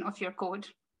working version of your code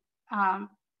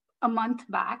a month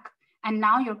back, and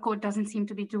now your code doesn't seem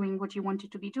to be doing what you want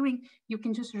it to be doing, you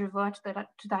can just revert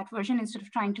to that version instead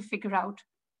of trying to figure out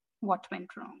what went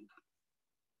wrong.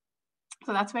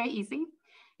 So that's very easy.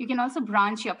 You can also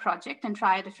branch your project and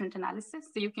try a different analysis.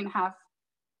 So you can have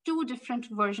 2 different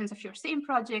versions of your same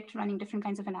project running different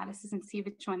kinds of analysis and see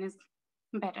which one is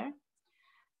better.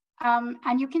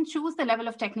 And you can choose the level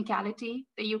of technicality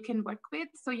that you can work with.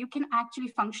 So you can actually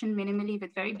function minimally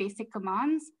with very basic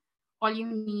commands. All you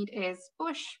need is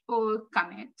push, pull,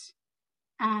 commit,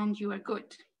 and you are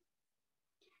good.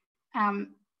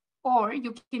 Or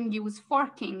you can use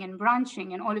forking and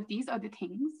branching and all of these other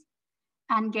things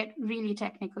and get really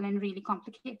technical and really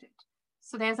complicated.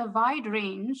 So there's a wide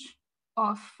range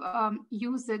of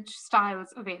usage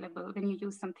styles available when you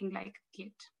use something like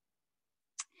Git.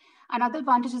 Another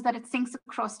advantage is that it syncs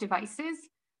across devices.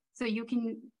 So you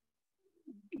can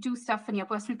do stuff on your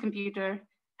personal computer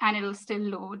and it'll still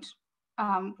load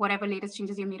whatever latest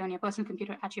changes you made on your personal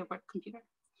computer at your work computer.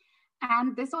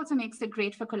 And this also makes it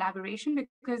great for collaboration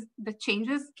because the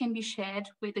changes can be shared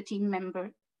with a team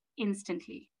member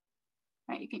instantly,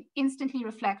 right? You can instantly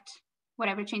reflect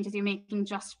whatever changes you're making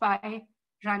just by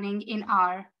running in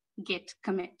our Git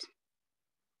commit.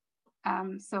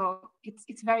 So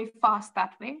it's very fast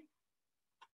that way.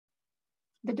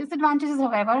 The disadvantages,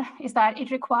 however, is that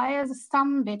it requires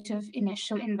some bit of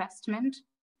initial investment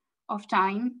of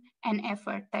time and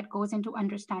effort that goes into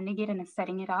understanding it and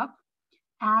setting it up,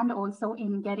 and also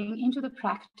in getting into the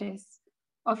practice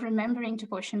of remembering to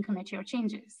push and commit your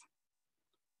changes,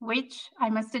 which I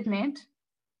must admit,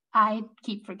 I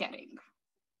keep forgetting.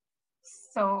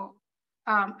 So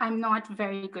I'm not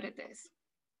very good at this.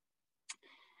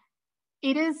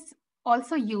 It is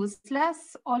also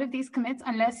useless, all of these commits,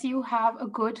 unless you have a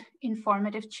good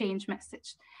informative change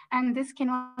message. And this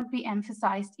cannot be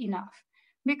emphasized enough.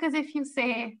 Because if you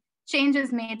say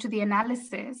changes made to the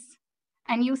analysis,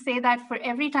 and you say that for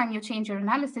every time you change your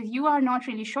analysis, you are not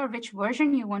really sure which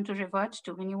version you want to revert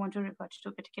to when you want to revert to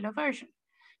a particular version,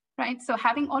 right? So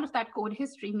having all of that code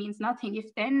history means nothing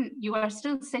if then you are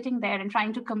still sitting there and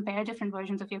trying to compare different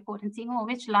versions of your code and seeing, oh,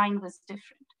 which line was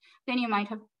different. Then you might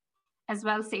have as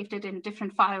well saved it in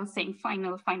different files saying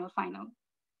final, final, final.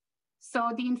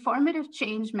 So the informative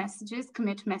change messages,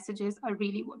 commit messages are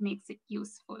really what makes it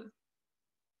useful.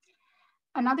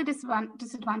 Another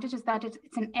disadvantage is that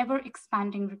it's an ever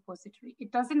expanding repository.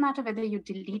 It doesn't matter whether you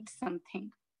delete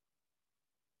something.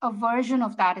 A version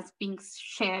of that is being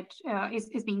shared,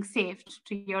 is being saved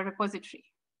to your repository.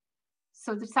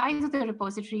 So the size of the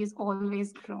repository is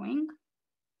always growing.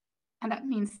 And that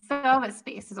means server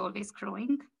space is always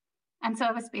growing. And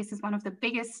server space is one of the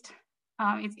biggest,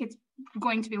 it's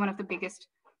going to be one of the biggest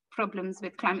problems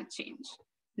with climate change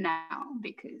now,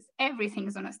 because everything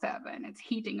is on a server and it's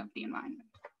heating up the environment.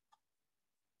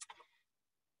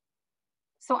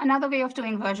 So another way of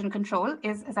doing version control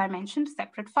is, as I mentioned,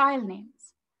 separate file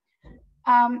names.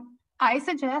 I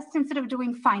suggest, instead of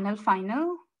doing final,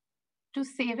 to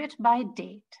save it by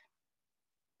date,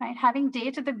 right? Having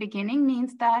date at the beginning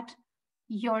means that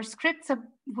your scripts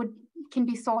can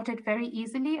be sorted very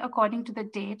easily according to the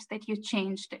date that you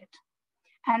changed it.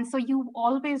 And so you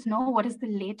always know what is the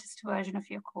latest version of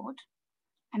your code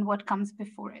and what comes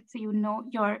before it. So you know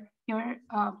your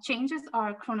changes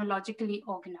are chronologically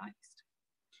organized.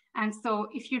 And so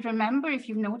if you remember, if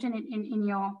you've noted in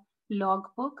your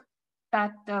logbook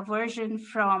that the version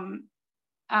from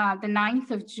the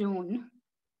 9th of June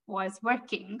was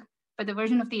working, but the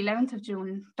version of the 11th of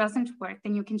June doesn't work,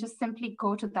 then you can just simply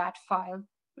go to that file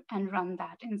and run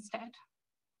that instead,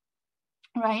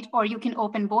 right? Or you can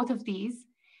open both of these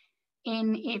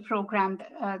in a program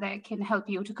that can help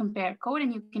you to compare code,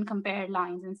 and you can compare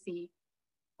lines and see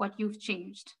what you've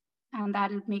changed. And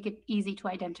that'll make it easy to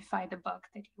identify the bug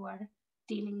that you are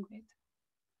dealing with.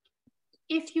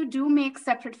 If you do make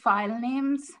separate file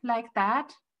names like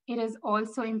that, it is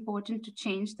also important to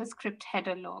change the script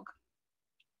header log.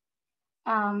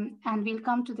 And we'll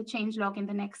come to the change log in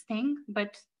the next thing,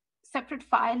 but separate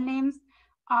file names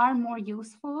are more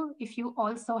useful if you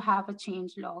also have a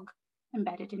change log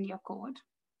embedded in your code.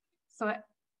 So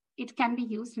it can be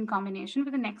used in combination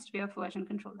with the next way of version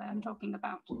control that I'm talking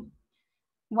about.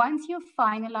 Once you've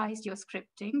finalized your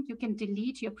scripting, you can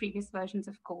delete your previous versions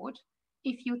of code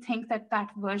if you think that that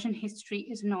version history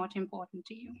is not important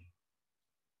to you,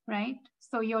 right?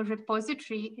 So your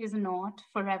repository is not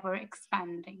forever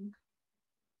expanding.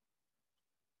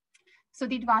 So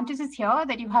the advantage is here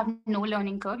that you have no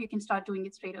learning curve. You can start doing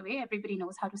it straight away. Everybody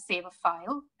knows how to save a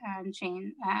file and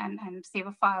change and save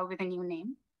a file with a new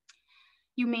name.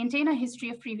 You maintain a history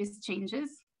of previous changes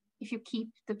if you keep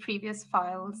the previous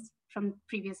files from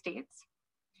previous dates.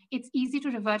 It's easy to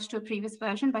revert to a previous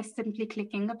version by simply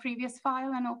clicking a previous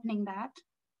file and opening that.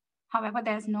 However,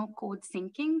 there's no code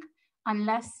syncing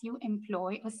unless you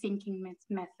employ a syncing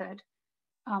method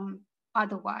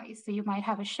otherwise. So you might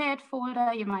have a shared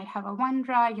folder, you might have a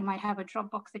OneDrive, you might have a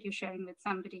Dropbox that you're sharing with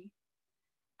somebody.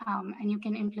 And you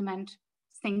can implement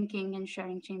syncing and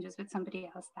sharing changes with somebody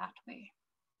else that way.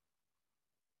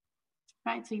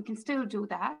 Right, so you can still do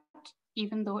that,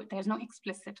 even though there's no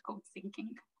explicit code syncing.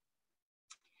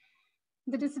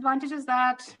 The disadvantage is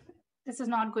that this is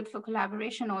not good for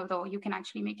collaboration, although you can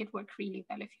actually make it work really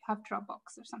well if you have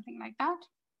Dropbox or something like that.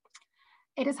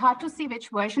 It is hard to see which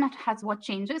version has what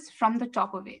changes from the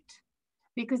top of it,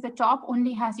 because the top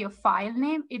only has your file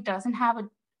name. It doesn't have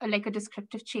like a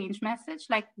descriptive change message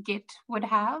like Git would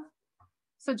have.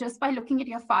 So just by looking at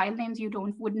your file names, you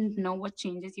wouldn't know what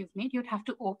changes you've made. You'd have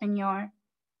to open your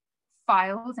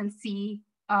files and see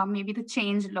maybe the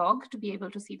change log to be able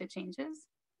to see the changes.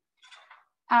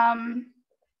 And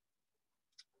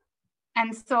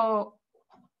so,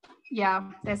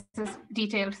 yeah, there's this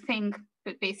detailed thing,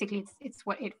 but basically it's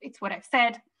what I've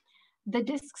said. The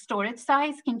disk storage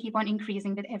size can keep on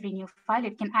increasing with every new file.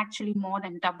 It can actually more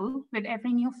than double with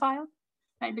every new file,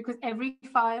 right? Because every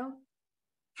file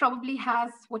probably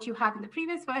has what you have in the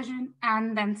previous version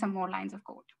and then some more lines of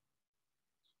code.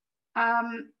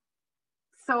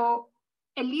 So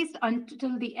at least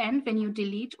until the end, when you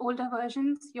delete older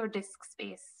versions, your disk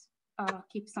space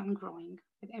keeps on growing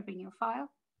with every new file.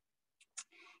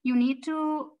 You need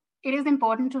to, it is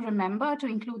important to remember to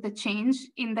include the change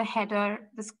in the header,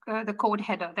 the code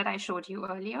header that I showed you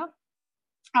earlier.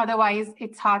 Otherwise,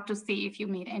 it's hard to see if you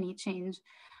made any change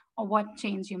or what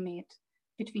change you made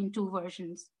between two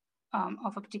versions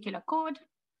of a particular code.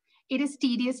 It is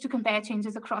tedious to compare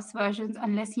changes across versions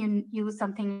unless you use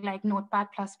something like Notepad++,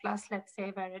 let's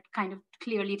say, where it kind of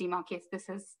clearly demarcates this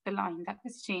is the line that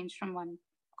was changed from one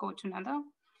code to another.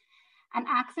 And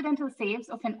accidental saves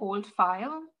of an old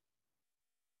file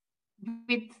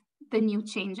with the new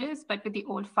changes, but with the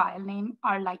old file name,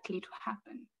 are likely to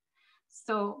happen.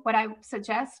 So what I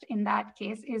suggest in that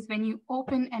case is when you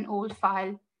open an old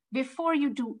file, before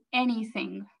you do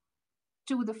anything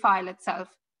to the file itself,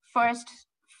 first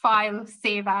file,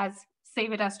 save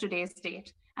it as today's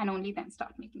date, and only then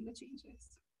start making the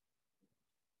changes.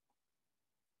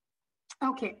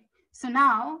 Okay, so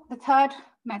now the third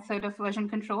method of version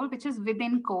control, which is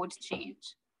within code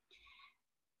change.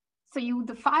 So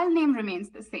the file name remains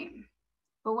the same,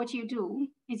 but what you do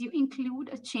is you include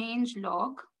a change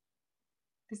log.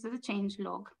 This is a change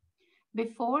log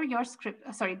before your script,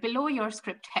 below your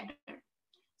script header.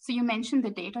 So you mention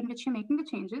the date on which you're making the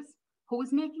changes,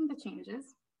 who's making the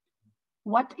changes,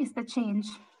 what is the change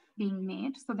being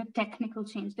made, so the technical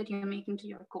change that you're making to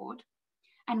your code,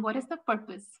 and what is the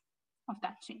purpose of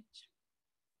that change,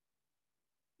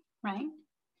 right?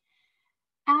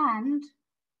 And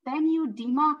then you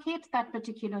demarcate that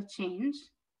particular change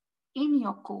in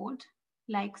your code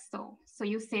like so. So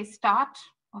you say start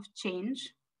of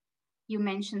change, you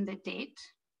mention the date,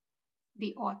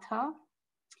 the author,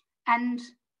 and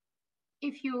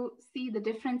if you see the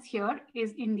difference here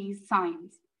is in these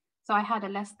signs. So I had a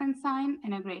less than sign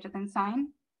and a greater than sign.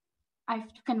 I've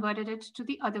converted it to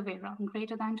the other way around,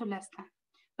 greater than to less than.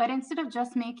 But instead of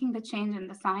just making the change in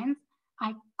the signs,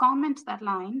 I comment that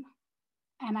line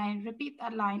and I repeat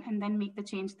that line and then make the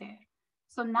change there.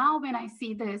 So now when I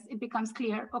see this, it becomes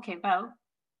clear, okay, well,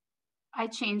 I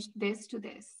changed this to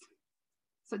this.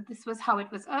 So this was how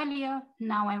it was earlier,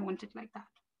 now I want it like that.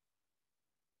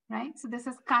 Right? So this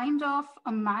is kind of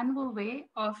a manual way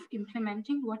of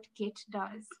implementing what Git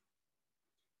does.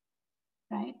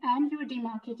 Right? And you're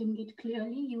demarcating it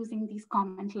clearly using these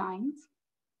comment lines,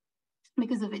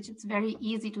 because of which it's very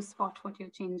easy to spot what your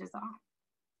changes are.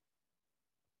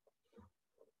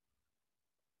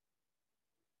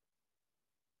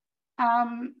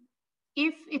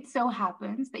 If it so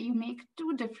happens that you make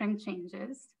two different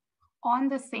changes on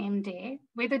the same day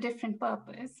with a different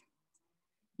purpose,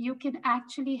 you can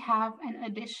actually have an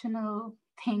additional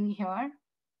thing here,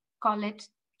 call it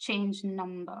change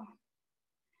number.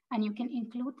 And you can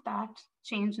include that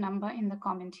change number in the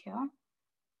comment here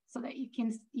so that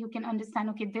you can understand,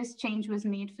 okay, this change was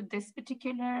made for this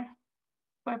particular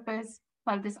purpose,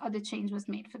 while this other change was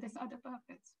made for this other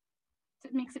purpose. So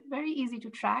it makes it very easy to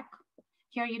track.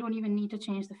 Here, you don't even need to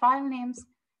change the file names,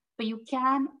 but you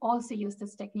can also use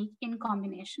this technique in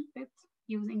combination with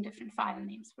using different file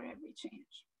names for every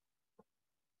change.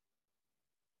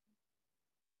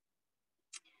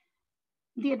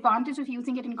 The advantage of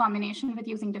using it in combination with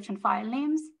using different file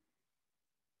names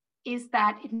is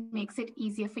that it makes it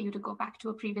easier for you to go back to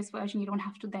a previous version. You don't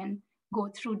have to then go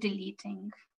through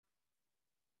deleting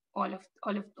all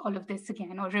of this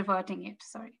again, or reverting it,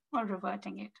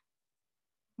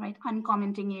 right?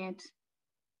 Uncommenting it,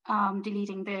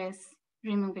 deleting this,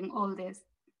 removing all this.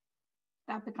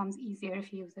 That becomes easier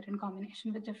if you use it in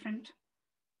combination with different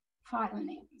file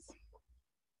names.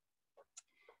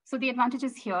 So the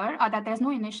advantages here are that there's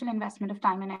no initial investment of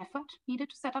time and effort needed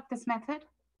to set up this method.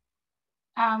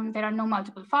 There are no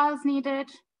multiple files needed,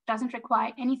 doesn't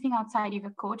require anything outside of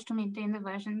your code to maintain the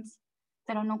versions.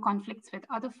 There are no conflicts with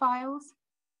other files.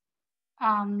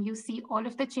 You see all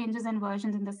of the changes and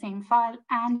versions in the same file,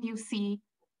 and you see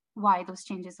why those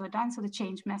changes were done. So the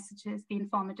change messages, the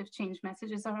informative change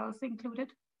messages are also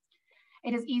included.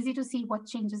 It is easy to see what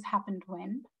changes happened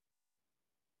when.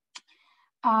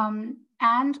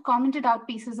 And commented out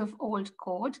pieces of old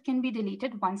code can be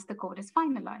deleted once the code is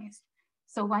finalized.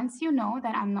 So once you know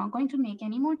that I'm not going to make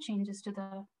any more changes to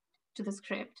the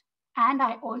script, and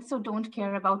I also don't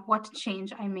care about what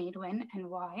change I made when and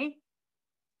why,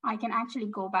 I can actually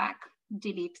go back,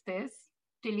 delete this,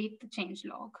 delete the change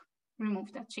log,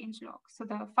 remove that change log. So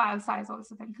the file size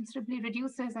also then considerably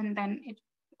reduces, and then it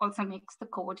also makes the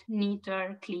code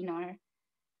neater, cleaner,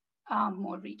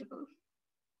 more readable.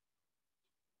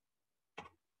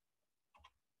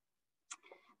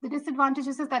 The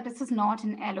disadvantages is that this is not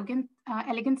an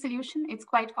elegant solution. It's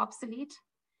quite obsolete.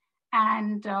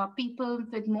 And people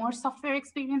with more software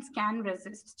experience can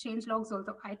resist changelogs,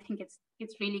 although I think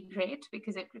it's really great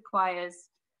because it requires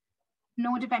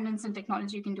no dependence on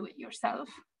technology. You can do it yourself.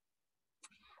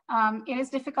 It is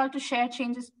difficult to share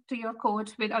changes to your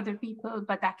code with other people,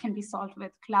 but that can be solved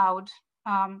with cloud,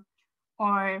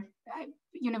 or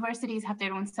universities have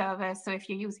their own servers. So if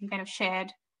you're using kind of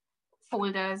shared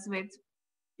folders with,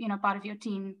 part of your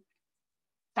team,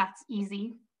 that's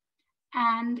easy.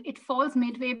 And it falls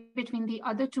midway between the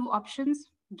other two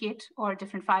options, Git or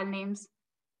different file names,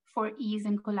 for ease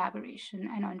in collaboration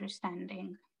and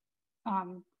understanding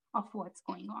of what's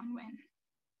going on when.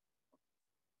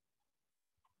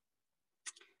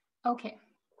 Okay,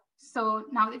 so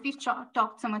now that we've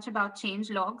talked so much about change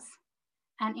logs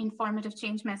and informative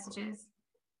change messages,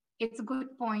 it's a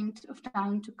good point of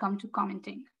time to come to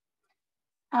commenting.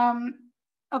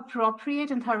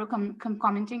 Appropriate and thorough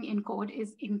commenting in code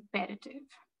is imperative.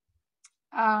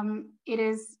 It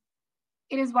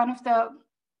is one of the,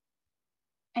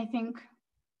 I think,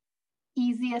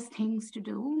 easiest things to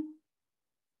do,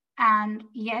 and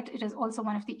yet it is also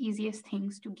one of the easiest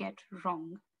things to get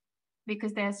wrong,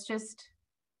 because there's just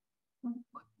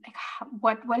like,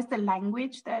 what is the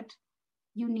language that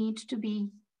you need to be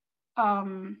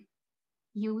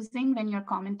using when you're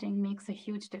commenting makes a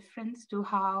huge difference to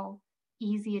how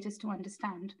easy it is to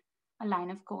understand a line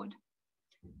of code.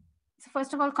 So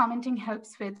first of all, commenting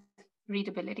helps with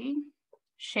readability,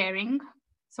 sharing,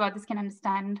 so others can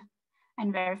understand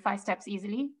and verify steps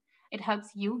easily. It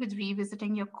helps you with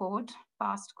revisiting your code,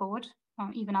 past code,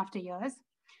 even after years.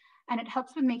 And it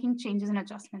helps with making changes and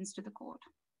adjustments to the code.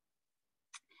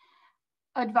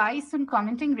 Advice on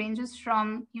commenting ranges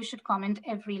from you should comment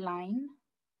every line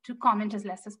to comment as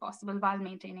less as possible while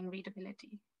maintaining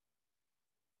readability.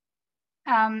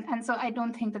 And so I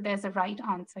don't think that there's a right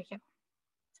answer here.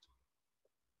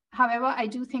 However, I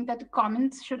do think that the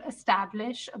comments should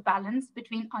establish a balance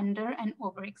between under and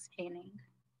over explaining.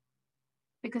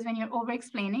 Because when you're over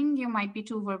explaining, you might be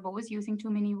too verbose, using too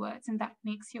many words, and that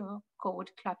makes your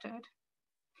code cluttered.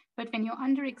 But when you're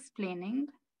under explaining,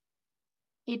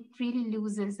 it really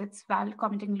loses its value,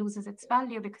 commenting loses its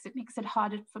value, because it makes it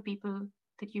harder for people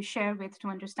that you share with to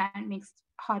understand, it makes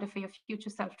it harder for your future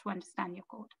self to understand your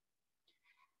code.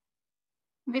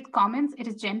 With comments, it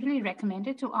is generally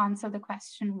recommended to answer the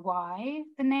question why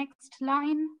the next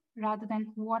line rather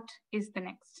than what is the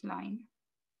next line,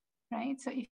 right?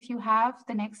 So if you have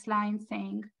the next line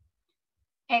saying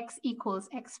x equals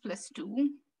x plus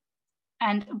 2,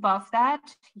 and above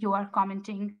that, you are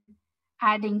commenting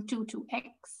adding 2 to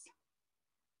x,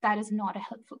 that is not a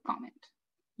helpful comment.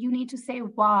 You need to say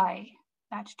why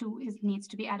that 2 needs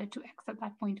to be added to x at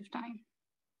that point of time,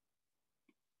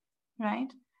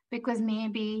 right? Because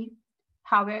maybe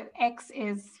however x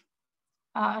is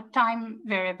a time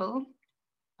variable,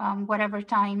 whatever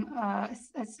time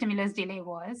a stimulus delay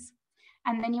was,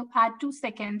 and then you add 2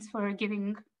 seconds for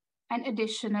giving an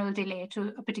additional delay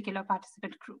to a particular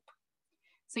participant group.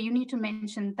 So you need to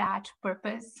mention that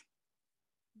purpose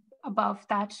above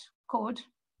that code,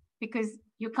 because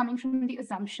you're coming from the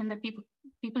assumption that people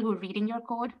who are reading your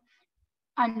code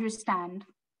understand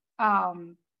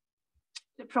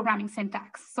the programming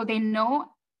syntax. So they know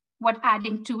what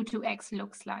adding 2 to x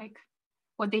looks like.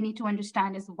 What they need to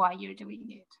understand is why you're doing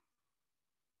it,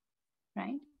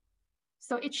 right?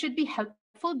 So it should be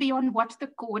helpful beyond what the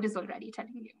code is already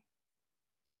telling you.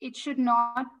 It should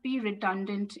not be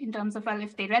redundant in terms of, well,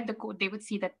 if they read the code, they would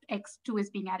see that x2 is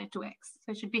being added to x.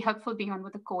 So it should be helpful beyond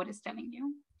what the code is telling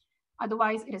you.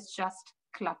 Otherwise, it is just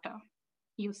clutter,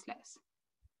 useless.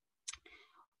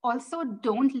 Also,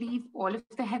 don't leave all of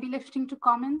the heavy lifting to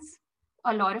comments.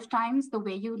 A lot of times, the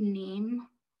way you name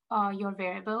your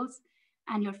variables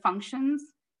and your functions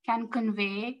can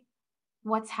convey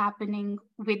what's happening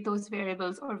with those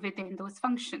variables or within those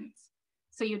functions.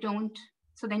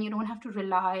 So then you don't have to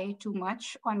rely too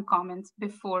much on comments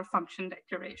before function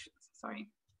declarations, sorry.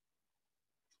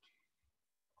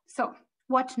 So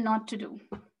what not to do?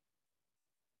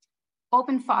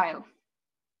 Open file.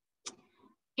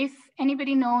 If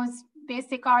anybody knows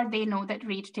basic R, they know that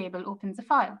read table opens a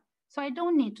file. So I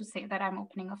don't need to say that I'm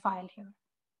opening a file here.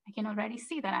 I can already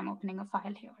see that I'm opening a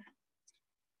file here.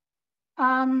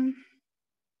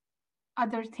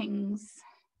 Other things.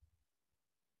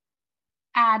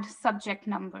 Add subject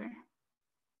number.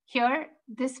 Here,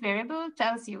 this variable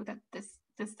tells you that this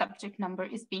subject number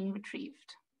is being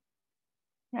retrieved,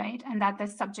 right? And that the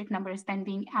subject number is then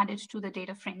being added to the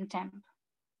data frame temp.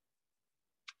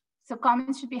 So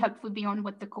comments should be helpful beyond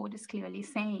what the code is clearly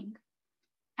saying.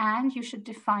 And you should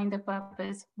define the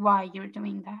purpose why you're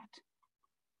doing that.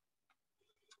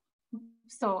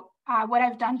 So what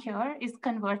I've done here is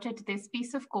converted this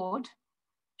piece of code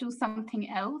to something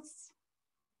else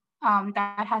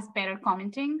that has better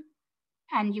commenting.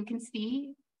 And you can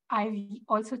see I've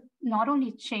also not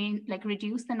only changed, like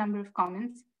reduced the number of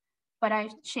comments, but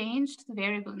I've changed the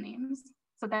variable names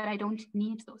so that I don't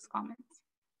need those comments.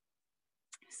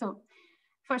 So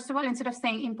first of all, instead of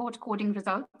saying import coding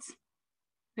results,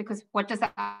 because what does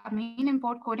that mean,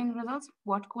 import coding results?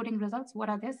 What coding results? What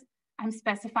are this? I'm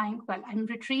specifying, well, I'm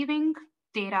retrieving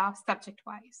data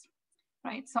subject-wise,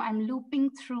 right? So I'm looping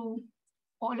through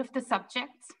all of the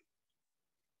subjects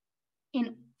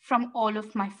from all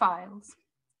of my files,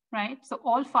 right? So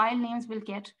all file names will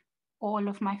get all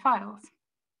of my files.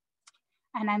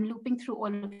 And I'm looping through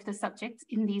all of the subjects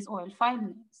in these all file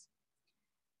names.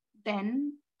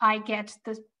 Then I get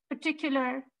the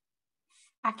particular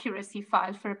accuracy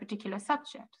file for a particular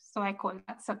subject. So I call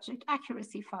that subject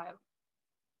accuracy file.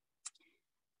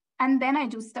 And then I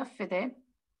do stuff with it.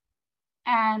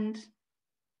 And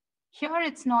here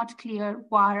it's not clear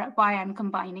why I'm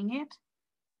combining it.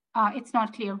 It's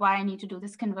not clear why I need to do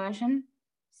this conversion.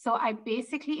 So I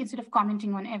basically, instead of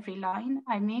commenting on every line,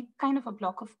 I make kind of a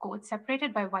block of code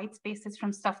separated by white spaces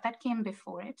from stuff that came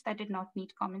before it that did not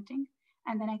need commenting.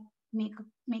 And then I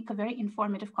make a very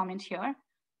informative comment here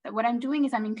that what I'm doing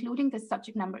is I'm including this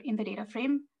subject number in the data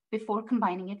frame before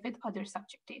combining it with other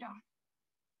subject data.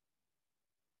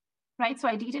 Right, so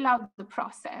I detail out the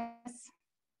process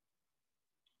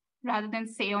rather than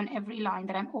say on every line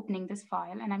that I'm opening this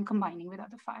file and I'm combining with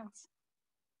other files.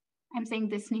 I'm saying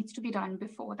this needs to be done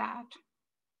before that.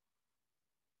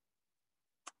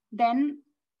 Then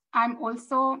I'm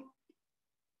also,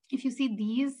 if you see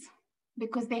these,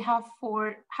 because they have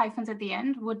 4 hyphens at the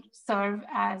end, would serve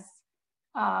as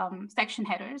section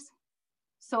headers.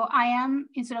 So I am,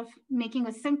 instead of making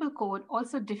a simple code,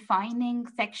 also defining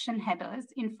section headers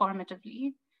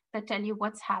informatively that tell you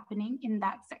what's happening in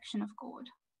that section of code,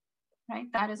 right?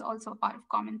 That is also a part of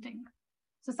commenting.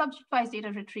 So subject-wise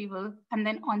data retrieval, and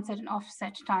then onset and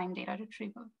offset time data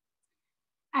retrieval.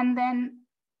 And then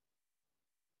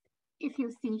if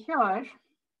you see here,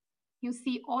 you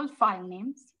see all file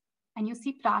names and you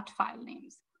see plat file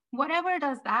names. Whatever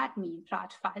does that mean,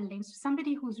 plat file names?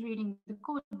 Somebody who's reading the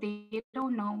code, they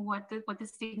don't know what the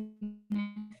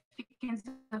significance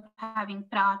of having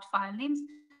plat file names.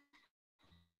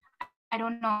 I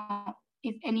don't know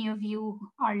if any of you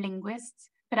are linguists,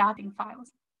 prating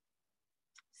files.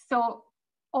 So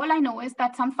all I know is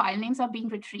that some file names are being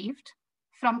retrieved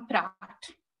from prat,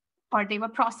 or they were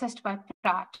processed by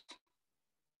prat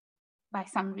by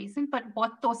some reason, but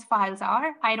what those files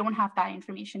are, I don't have that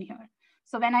information here.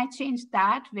 So when I change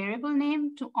that variable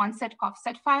name to onset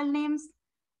offset file names,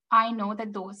 I know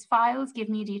that those files give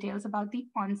me details about the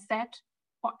onset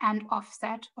and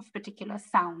offset of particular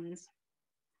sounds.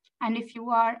 And if you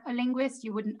are a linguist,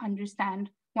 you wouldn't understand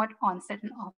what onset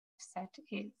and offset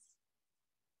is,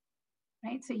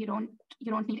 right? So you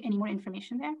don't need any more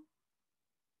information there.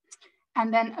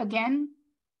 And then again,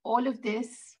 all of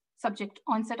this subject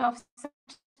onset offset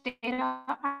data,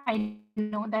 I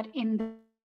know that in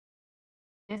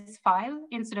this file,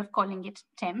 instead of calling it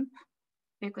temp,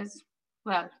 because,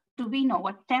 well, do we know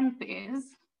what temp is?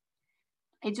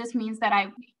 It just means that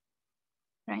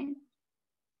right?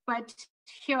 But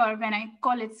here, when I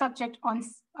call it subject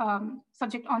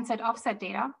onset offset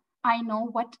data, I know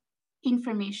what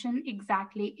information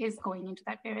exactly is going into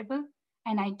that variable,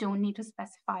 and I don't need to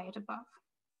specify it above,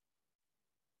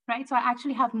 right? So I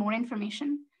actually have more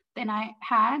information than I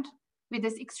had with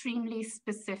this extremely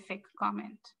specific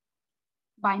comment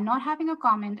by not having a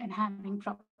comment and having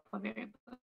proper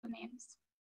variable names.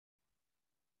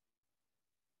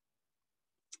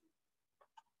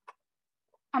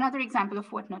 Another example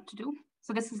of what not to do.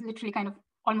 So this is literally kind of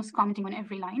almost commenting on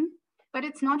every line, but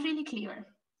it's not really clear.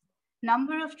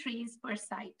 Number of trees per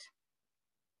site.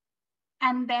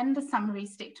 And then the summary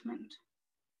statement.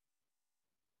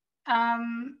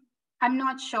 I'm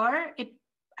not sure.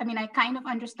 I kind of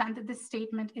understand that this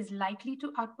statement is likely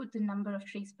to output the number of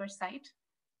trees per site.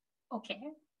 Okay,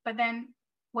 but then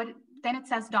it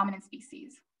says dominant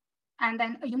species, and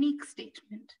then a unique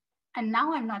statement. And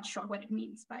now I'm not sure what it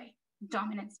means by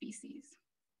dominant species,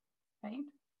 right?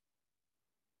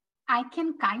 I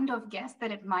can kind of guess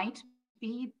that it might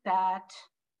be that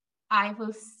I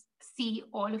will see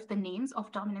all of the names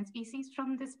of dominant species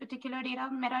from this particular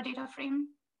metadata frame.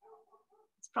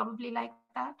 It's probably like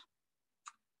that.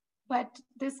 But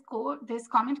this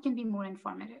comment can be more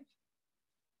informative.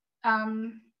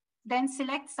 Then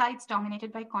select sites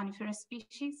dominated by coniferous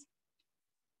species.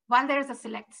 while there is a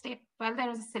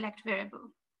select variable.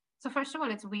 So first of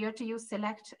all, it's weird to use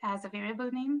select as a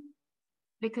variable name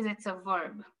because it's a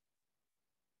verb,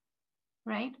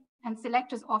 right? And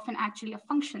select is often actually a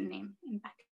function name in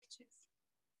packages.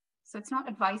 So it's not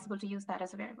advisable to use that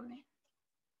as a variable name.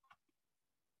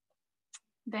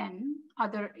 Then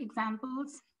other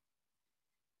examples,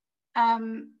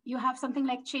 you have something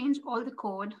like change all the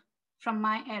code from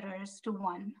my errors to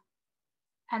 1.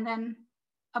 And then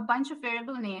a bunch of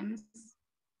variable names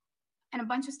and a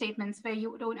bunch of statements where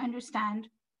you don't understand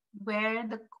what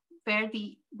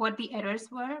the errors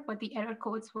were, what the error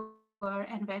codes were,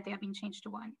 and where they are being changed to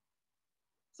 1.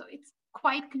 So it's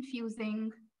quite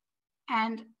confusing.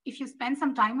 And if you spend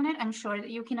some time on it, I'm sure that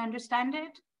you can understand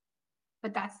it.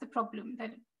 But that's the problem,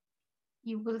 that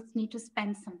you will need to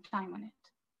spend some time on it.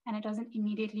 And it doesn't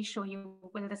immediately show you,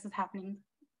 well, this is happening,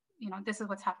 this is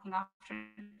what's happening after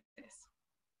this.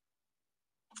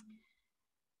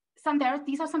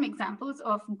 These are some examples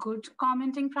of good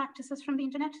commenting practices from the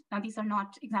internet. Now, these are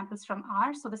not examples from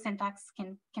R, so the syntax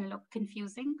can look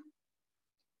confusing.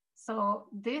 So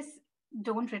this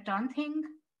don't return thing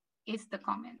is the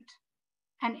comment.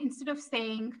 And instead of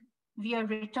saying, we are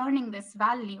returning this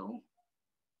value,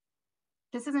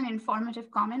 this is an informative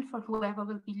comment for whoever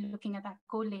will be looking at that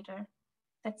code later,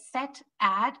 that set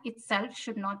add itself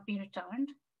should not be returned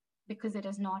because it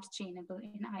is not chainable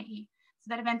in IE. So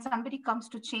that when somebody comes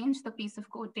to change the piece of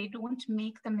code, they don't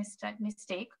make the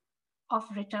mistake of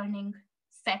returning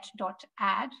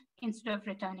set.add instead of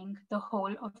returning the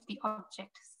whole of the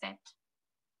object set.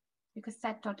 Because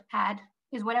set.add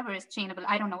is whatever is chainable.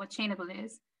 I don't know what chainable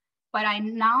is, but I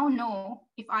now know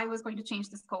if I was going to change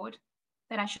this code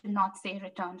that I should not say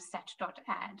return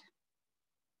set.add.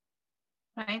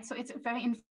 Right? So it's a very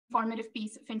informative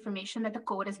piece of information that the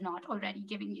code is not already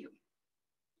giving you.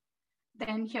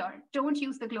 Then here, don't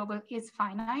use the global is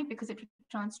finite because it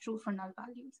returns true for null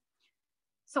values.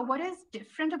 So what is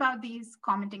different about these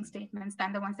commenting statements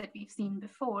than the ones that we've seen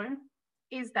before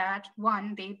is that,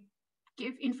 one, they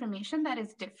give information that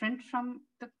is different from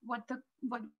what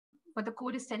the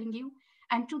code is telling you.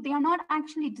 And two, they are not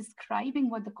actually describing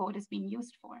what the code is being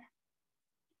used for.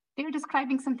 They're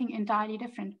describing something entirely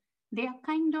different. They are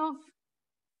kind of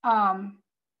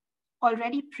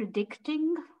already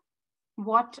predicting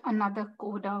what another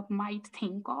coder might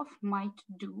think of, might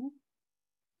do,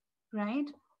 right?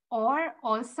 Or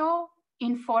also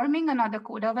informing another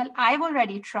coder, well, I've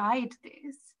already tried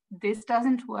this. This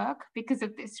doesn't work because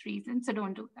of this reason, so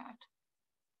don't do that,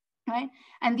 right?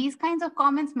 And these kinds of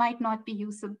comments might not be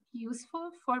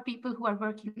useful for people who are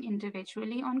working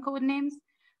individually on code names,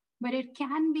 but it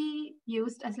can be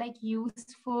used as like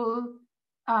useful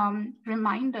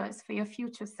reminders for your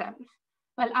future self.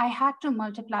 Well, I had to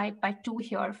multiply it by 2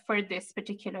 here for this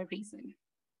particular reason,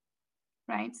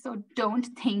 right? So don't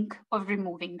think of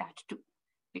removing that 2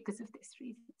 because of this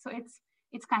reason. So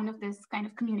it's kind of this kind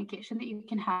of communication that you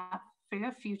can have for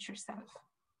your future self.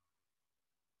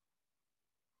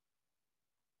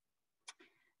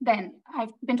 Then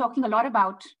I've been talking a lot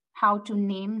about how to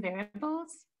name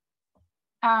variables.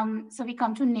 So we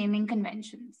come to naming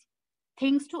conventions.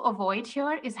 Things to avoid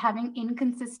here is having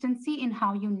inconsistency in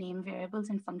how you name variables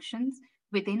and functions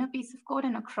within a piece of code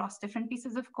and across different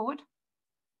pieces of code.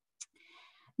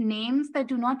 Names that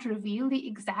do not reveal the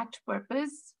exact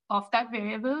purpose of that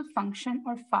variable, function,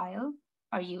 or file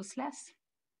are useless.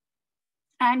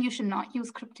 And you should not use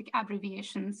cryptic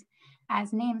abbreviations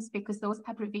as names because those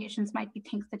abbreviations might be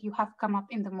things that you have come up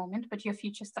in the moment, but your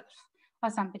future self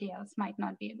or somebody else might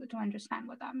not be able to understand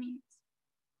what that means.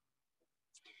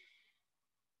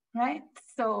 Right,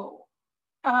 so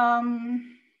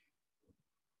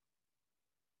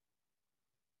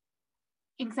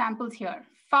examples here,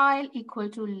 file equal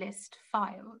to list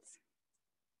files.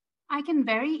 I can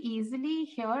very easily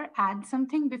here add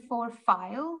something before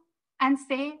file and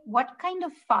say, what kind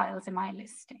of files am I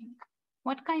listing?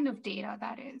 What kind of data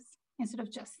that is, instead of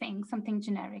just saying something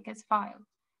generic as file.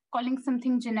 Calling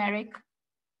something generic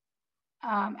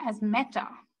as meta.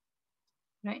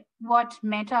 Right? What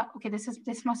meta? Okay,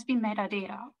 this must be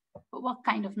metadata. But what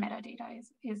kind of metadata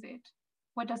is it?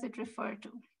 What does it refer to?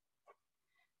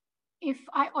 If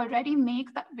I already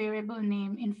make that variable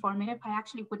name informative, I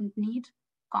actually wouldn't need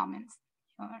comments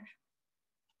here.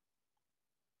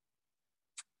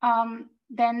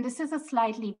 Then this is a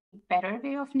slightly better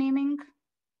way of naming.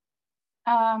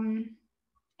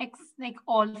 Like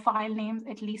all file names,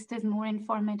 at least, is more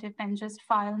informative than just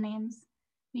file names.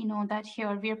 We know that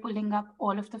here we are pulling up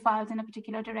all of the files in a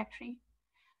particular directory.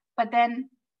 But then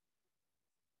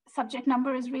subject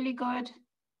number is really good,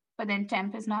 but then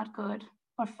temp is not good,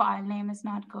 or file name is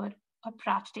not good. or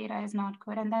Pratt data is not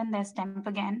good. And then there's temp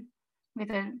again with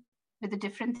a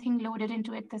different thing loaded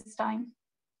into it this time.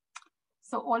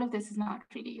 So all of this is not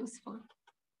really useful.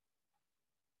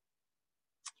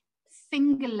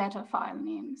 Single letter file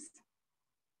names.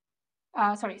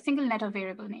 Single letter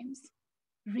variable names.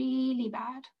 Really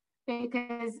bad,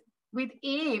 because with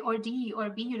A or D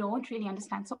or B, you don't really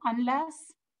understand. So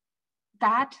unless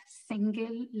that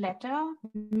single letter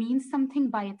means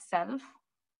something by itself,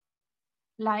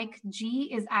 like G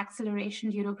is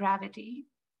acceleration due to gravity.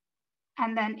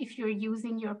 And then if you're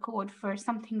using your code for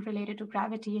something related to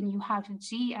gravity and you have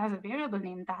G as a variable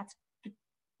name,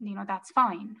 that's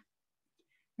fine,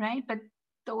 right? But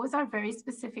those are very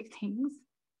specific things.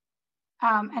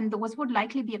 And those would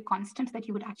likely be a constant that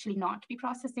you would actually not be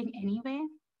processing anyway.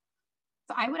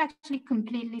 So I would actually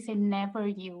completely say never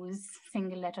use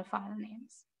single letter file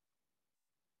names,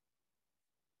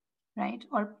 right?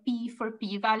 Or P for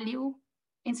P value.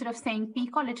 Instead of saying P,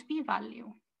 call it P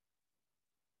value.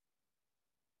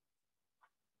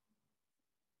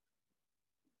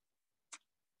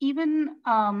 Even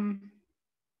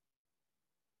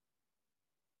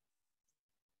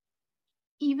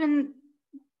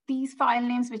these file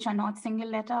names, which are not single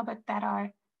letter, but that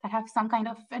have some kind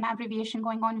of an abbreviation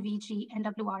going on, VG,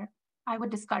 NWR, I would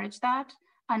discourage that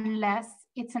unless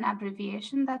it's an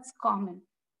abbreviation that's common.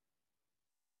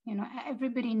 You know,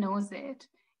 everybody knows it.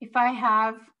 If I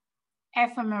have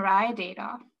fMRI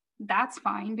data, that's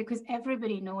fine because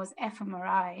everybody knows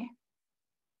fMRI,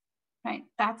 right?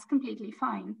 That's completely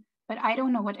fine. But I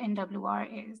don't know what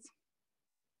NWR is.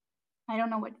 I don't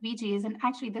know what VG is. And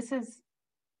actually, this is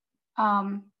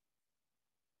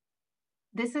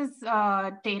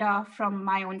data from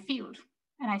my own field,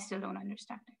 and I still don't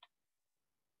understand it,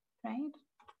 right?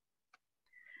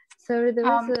 Sorry, there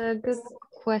is a good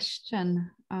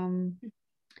question.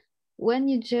 When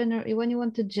you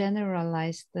want to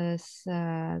generalize this,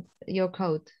 your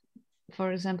code,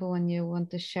 for example, when you want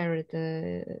to share it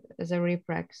as a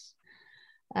reprex,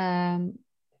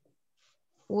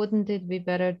 wouldn't it be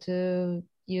better to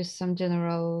use some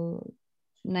general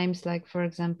names, like, for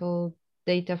example,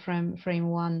 data frame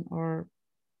 1, or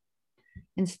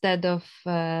instead of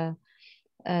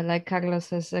like Carlos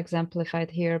has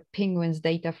exemplified here, penguins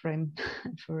data frame,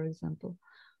 for example?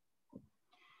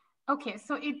 Okay,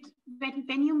 so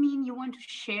when you mean you want to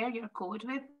share your code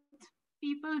with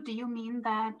people, do you mean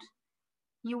that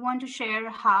you want to share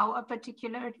how a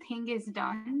particular thing is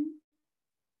done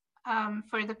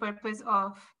for the purpose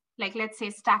of, like, let's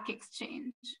say Stack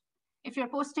Exchange? If you're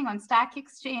posting on Stack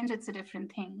Exchange, it's a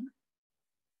different thing.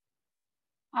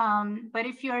 But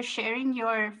if you're sharing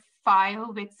your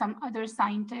file with some other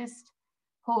scientist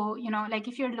who, you know, like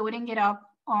if you're loading it up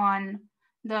on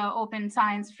the open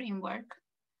science framework,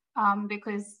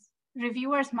 because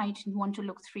reviewers might want to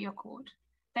look through your code,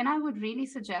 then I would really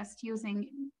suggest using,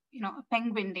 you know, a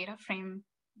penguin data frame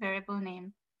variable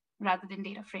name rather than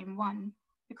data frame 1,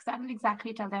 because that will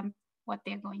exactly tell them what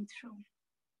they're going through,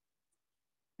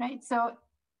 right? So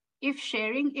if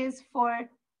sharing is for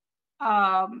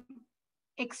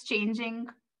exchanging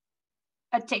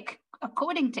a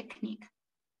coding technique,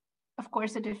 of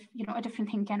course, a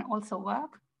different thing can also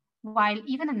work. While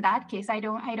even in that case, I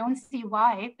don't see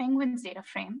why penguin's data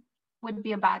frame would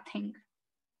be a bad thing,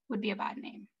 would be a bad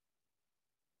name,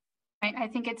 right? I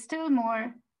think it's still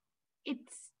more,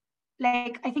 it's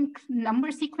like, I think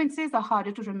number sequences are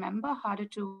harder to remember, harder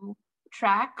to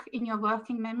track in your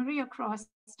working memory across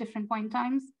different point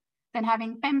times than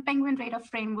having penguin data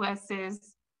frame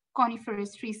versus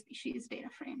coniferous tree species data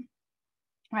frame,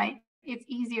 right? It's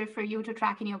easier for you to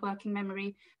track in your working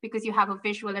memory because you have a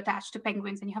visual attached to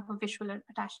penguins and you have a visual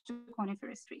attached to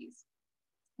coniferous trees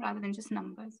rather than just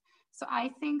numbers. So I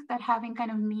think that having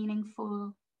kind of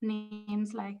meaningful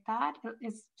names like that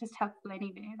is just helpful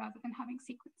anyway, rather than having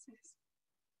sequences.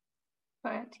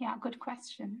 But yeah, good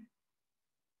question.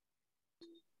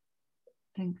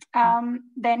 Thanks.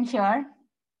 Then here,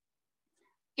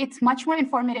 it's much more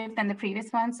informative than the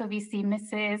previous one. So we see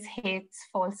misses, hits,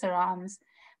 false alarms.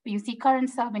 You see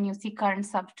current sub and you see current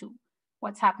sub 2,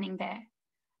 what's happening there.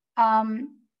 And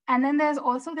then there's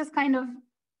also this kind of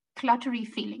cluttery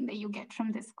feeling that you get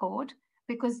from this code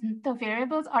because the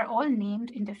variables are all named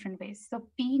in different ways. So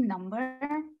P number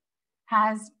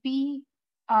has P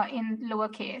in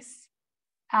lowercase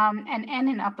and N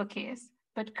in uppercase,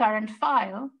 but current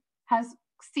file has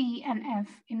C and F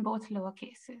in both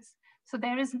lowercases. So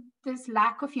there is this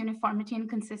lack of uniformity and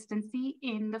consistency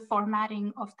in the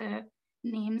formatting of the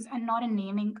names, and not in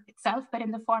naming itself, but in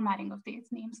the formatting of these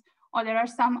names. Or there are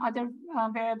some other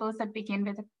variables that begin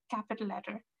with a capital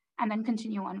letter and then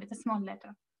continue on with a small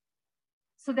letter.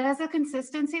 So there's a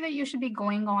consistency that you should be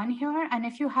going on here. And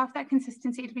if you have that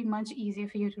consistency, it'll be much easier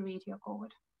for you to read your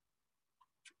code.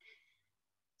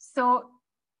 So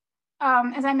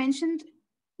as I mentioned,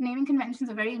 naming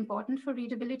conventions are very important for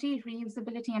readability,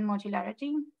 reusability, and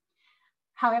modularity.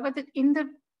 However, in the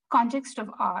context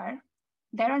of R,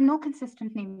 there are no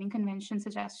consistent naming convention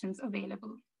suggestions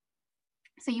available.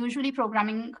 So usually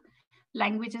programming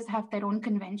languages have their own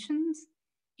conventions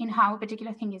in how a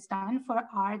particular thing is done. For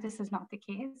R, this is not the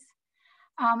case.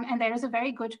 And there is a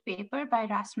very good paper by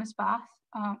Rasmus Bath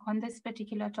on this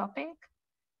particular topic,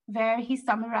 where he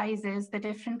summarizes the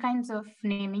different kinds of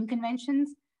naming conventions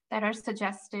that are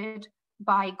suggested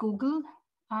by Google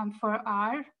for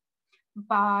R,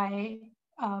 by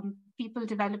people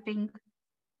developing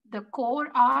the core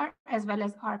R as well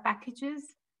as R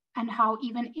packages, and how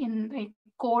even in the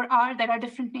core R, there are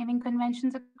different naming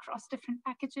conventions across different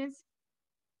packages.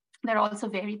 There are also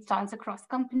varied styles across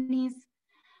companies.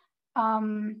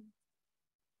 And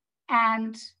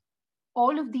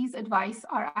all of these advice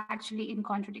are actually in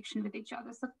contradiction with each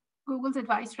other. So Google's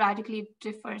advice radically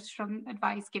differs from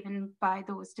advice given by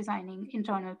those designing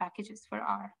internal packages for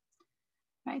R,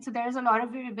 right? So there's a lot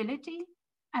of variability.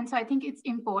 And so I think it's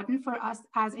important for us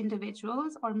as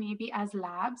individuals or maybe as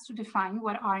labs to define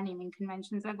what our naming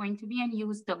conventions are going to be and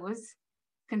use those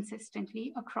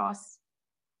consistently across,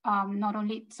 not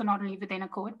only within a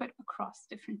code, but across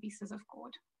different pieces of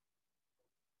code.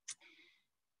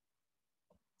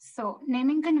 So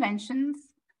naming conventions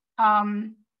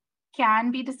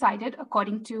can be decided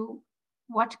according to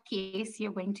what case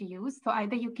you're going to use. So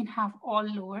either you can have all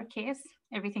lowercase,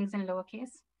 everything's in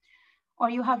lowercase, or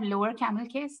you have lower camel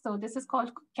case. So this is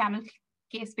called camel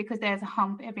case because there's a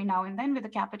hump every now and then with a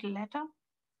capital letter.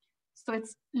 So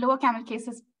it's lower camel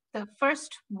cases. The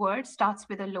first word starts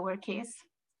with a lower case,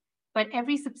 but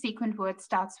every subsequent word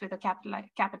starts with a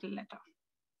capital letter.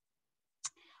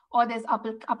 Or there's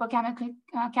upper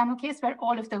camel case where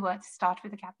all of the words start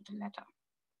with a capital letter.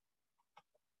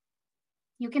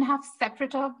 You can have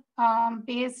separator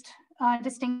based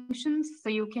distinctions. So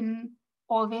you can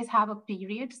always have a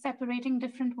period separating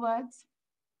different words.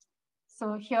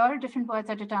 So here, different words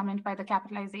are determined by the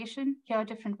capitalization. Here,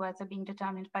 different words are being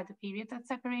determined by the period that's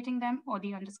separating them or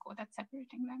the underscore that's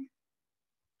separating them.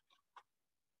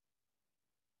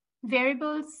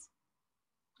 Variables,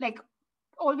 like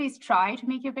always try to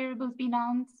make your variables be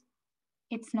nouns.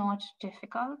 It's not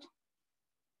difficult.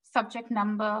 Subject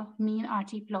number, mean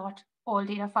RT plot, all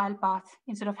data file path,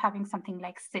 instead of having something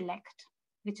like select,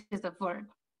 which is a verb.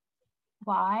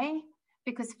 Why?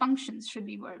 Because functions should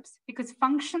be verbs. Because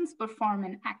functions perform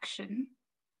an action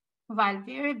while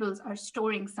variables are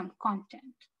storing some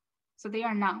content. So they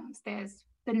are nouns. There's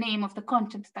the name of the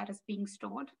content that is being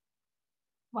stored,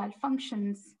 while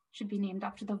functions should be named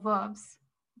after the verbs,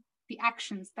 the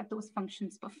actions that those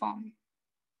functions perform,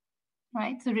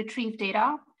 right? So retrieve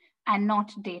data and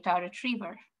not data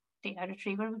retriever. Data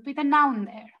retriever would be the noun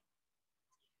there.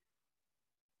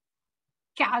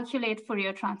 Calculate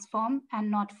Fourier transform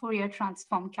and not Fourier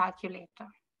transform calculator.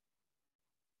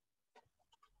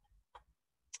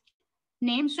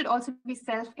 Names should also be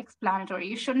self-explanatory.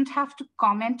 You shouldn't have to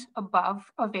comment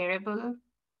above a variable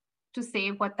to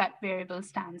say what that variable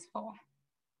stands for.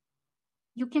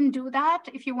 You can do that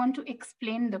if you want to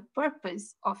explain the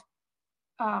purpose of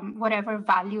whatever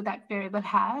value that variable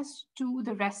has to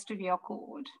the rest of your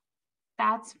code.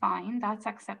 That's fine, that's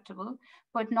acceptable,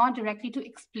 but not directly to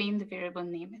explain the variable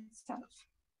name itself.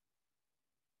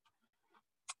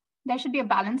 There should be a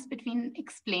balance between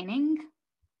explaining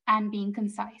and being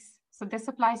concise. So this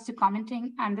applies to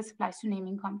commenting and this applies to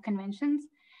naming conventions.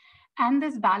 And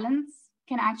this balance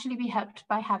can actually be helped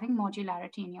by having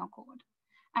modularity in your code.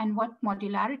 And what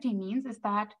modularity means is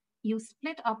that you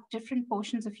split up different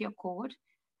portions of your code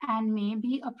and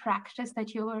maybe a practice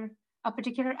that a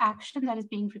particular action that is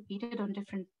being repeated on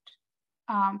different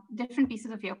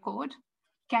pieces of your code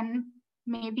can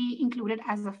maybe included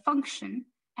as a function,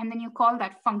 and then you call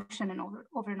that function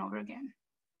over and over again.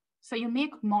 So you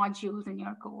make modules in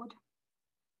your code,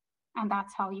 and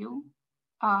that's how you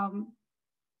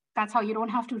don't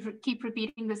have to keep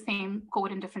repeating the same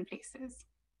code in different places,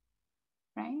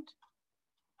 right?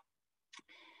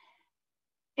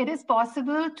 It is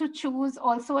possible to choose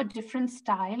also a different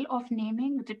style of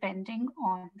naming depending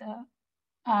on the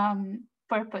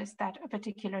purpose that a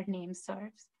particular name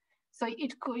serves. So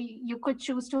you could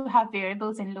choose to have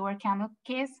variables in lower camel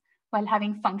case while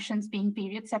having functions being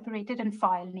period separated and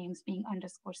file names being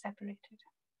underscore separated.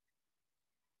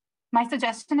 My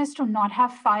suggestion is to not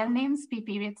have file names be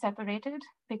period separated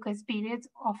because periods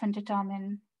often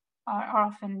are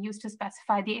often used to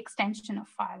specify the extension of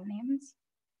file names.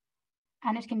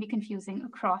 and it can be confusing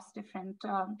across different,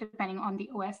 depending on the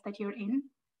OS that you're in,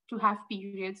 to have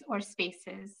periods or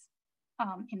spaces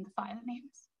in the file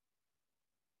names.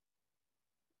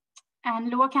 And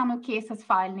lower camel case as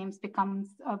file names becomes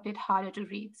a bit harder to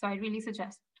read. So I really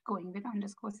suggest going with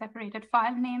underscore separated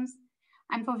file names.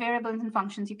 And for variables and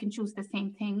functions, you can choose the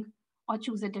same thing or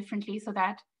choose it differently so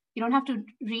that you don't have to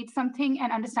read something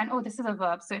and understand, oh, this is a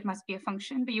verb, so it must be a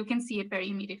function, but you can see it very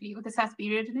immediately. Oh, this has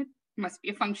period in it, must be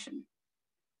a function.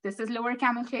 This is lower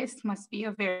camel case, must be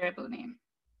a variable name,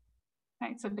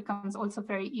 right? So it becomes also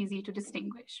very easy to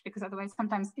distinguish, because otherwise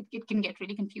sometimes it can get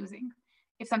really confusing.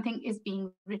 If something is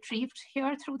being retrieved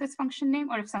here through this function name,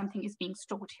 or if something is being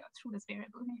stored here through this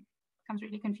variable name, it becomes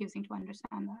really confusing to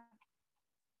understand that.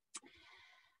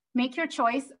 Make your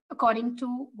choice according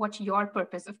to what your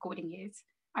purpose of coding is.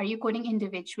 Are you coding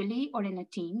individually or in a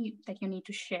team that you need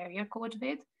to share your code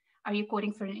with? Are you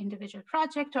coding for an individual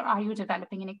project, or are you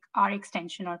developing an R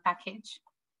extension or package?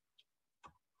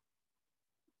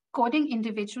 Coding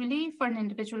individually for an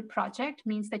individual project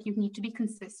means that you need to be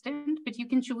consistent, but you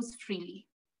can choose freely,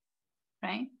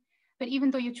 right? But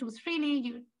even though you choose freely,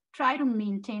 you try to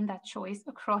maintain that choice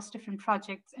across different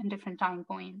projects and different time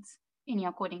points in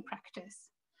your coding practice.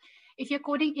 If you're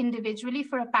coding individually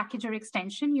for a package or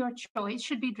extension, your choice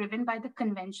should be driven by the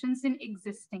conventions in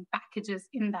existing packages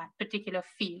in that particular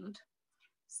field,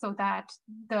 so that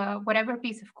whatever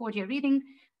piece of code you're reading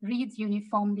reads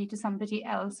uniformly to somebody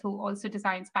else who also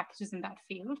designs packages in that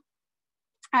field.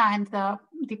 And the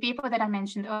paper that I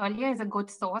mentioned earlier is a good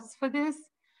source for this.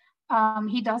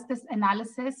 He does this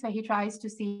analysis where he tries to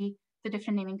see the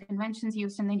different naming conventions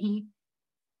used, and then he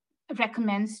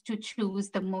recommends to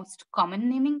choose the most common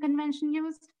naming convention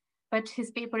used. But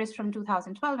his paper is from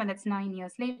 2012, and it's 9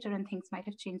 years later, and things might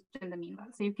have changed in the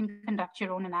meanwhile. So you can conduct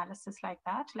your own analysis like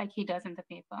that, like he does in the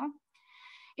paper.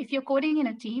 If you're coding in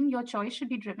a team, your choice should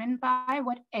be driven by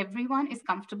what everyone is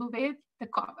comfortable with,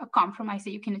 a compromise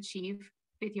that you can achieve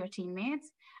with your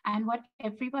teammates, and what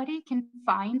everybody can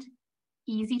find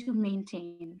easy to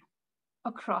maintain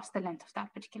across the length of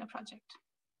that particular project.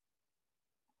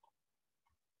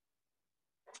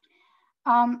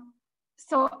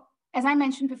 So as I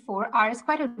mentioned before, R is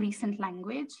quite a recent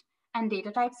language, and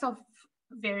data types of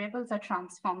variables are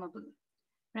transformable,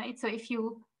 right? So if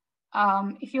you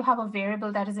have a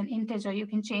variable that is an integer, you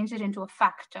can change it into a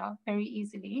factor very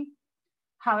easily.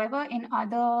 However, in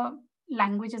other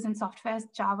languages and softwares,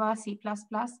 Java, C++,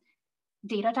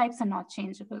 data types are not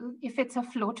changeable. If it's a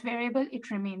float variable,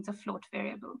 it remains a float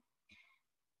variable.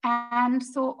 And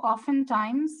so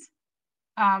oftentimes,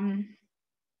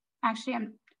 actually,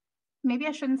 maybe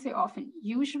I shouldn't say often.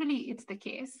 Usually it's the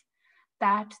case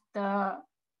that the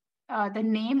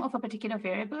name of a particular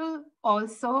variable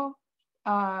also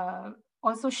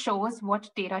shows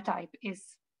what data type is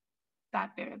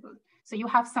that variable. So you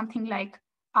have something like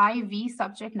IV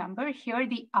subject number. Here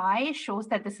the I shows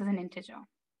that this is an integer.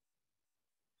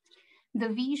 The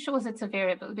V shows it's a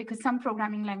variable, because some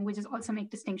programming languages also make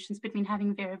distinctions between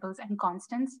having variables and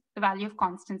constants. The value of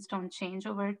constants don't change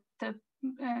over the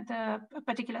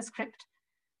particular script.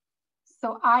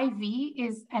 So IV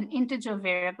is an integer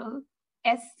variable.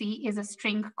 SC is a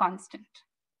string constant,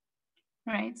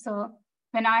 right? So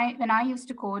when I used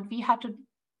to code, we had to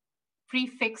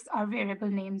prefix our variable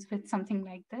names with something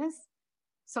like this,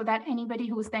 so that anybody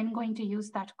who's then going to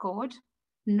use that code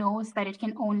knows that it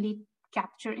can only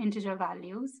capture integer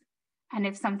values. And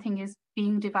if something is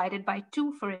being divided by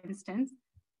 2, for instance,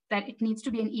 that it needs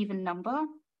to be an even number.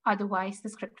 Otherwise, the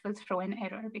script will throw an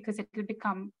error because it will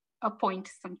become a point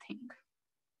something.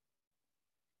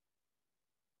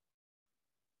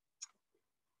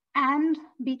 And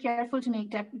be careful to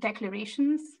make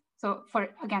declarations. So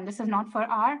again, this is not for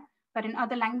R, but in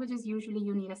other languages, usually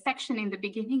you need a section in the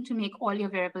beginning to make all your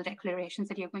variable declarations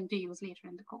that you're going to use later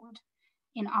in the code.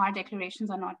 In R, declarations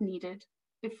are not needed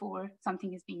before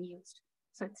something is being used.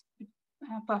 So it's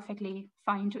perfectly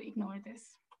fine to ignore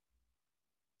this.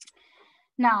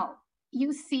 Now,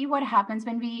 you see what happens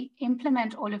when we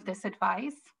implement all of this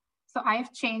advice. So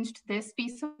I've changed this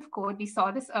piece of code. We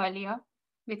saw this earlier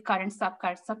with current sub,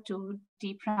 sub2,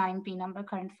 D prime, B number,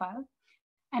 current file.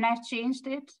 And I've changed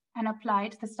it and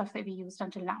applied the stuff that we used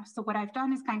until now. So what I've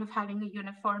done is kind of having a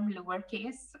uniform lower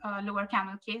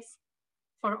camel case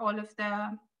for all of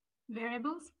the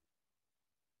variables,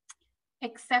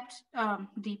 except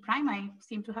D prime. I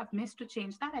seem to have missed to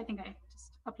change that. I think I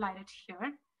just applied it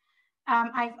here.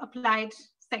 I've applied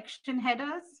section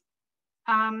headers,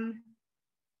 and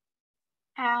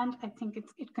I think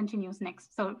it continues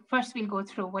next. So first we'll go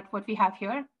through what we have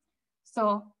here.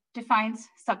 So defines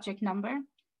subject number,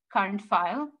 current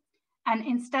file, and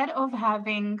instead of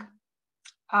having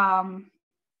So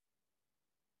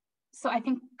I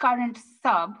think current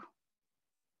sub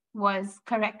was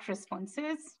correct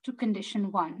responses to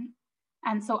condition 1.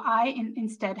 And so I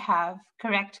instead have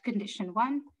correct condition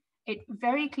 1. It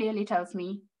very clearly tells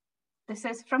me this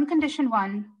is from condition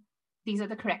 1, these are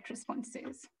the correct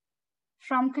responses.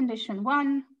 From condition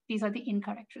 1, these are the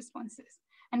incorrect responses.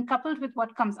 And coupled with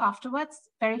what comes afterwards,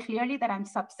 very clearly that I'm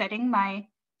subsetting my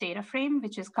data frame,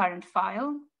 which is current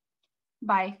file,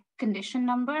 by condition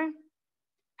number.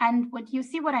 And what you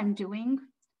see what I'm doing,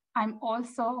 I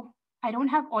don't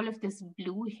have all of this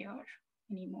blue here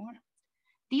anymore.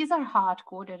 These are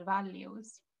hard-coded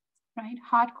values, right?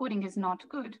 Hard coding is not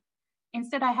good.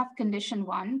 Instead, I have condition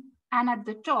 1, and at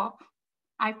the top,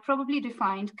 I've probably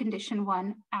defined condition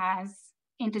 1 as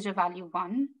integer value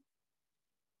 1.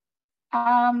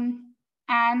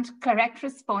 And correct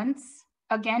response,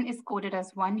 again, is coded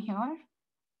as 1 here.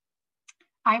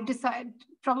 I've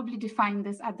probably defined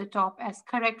this at the top as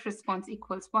correct response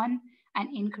equals 1 and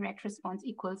incorrect response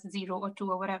equals 0 or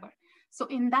 2 or whatever. So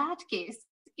in that case,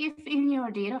 if in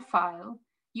your data file,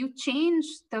 you change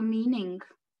the meaning,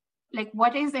 like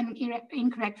what is an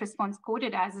incorrect response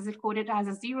coded as? Is it coded as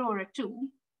a 0 or a 2?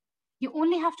 You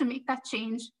only have to make that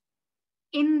change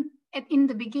in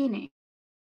the beginning.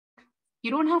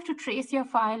 You don't have to trace your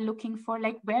file looking for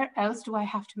like, where else do I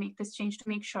have to make this change to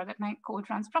make sure that my code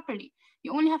runs properly?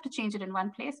 You only have to change it in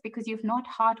one place because you've not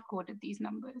hard coded these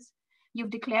numbers. You've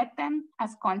declared them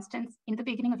as constants in the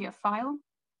beginning of your file.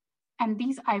 And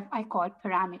these I call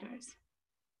parameters.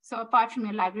 So apart from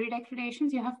your library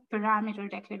declarations, you have parameter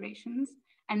declarations.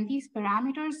 And these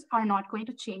parameters are not going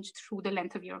to change through the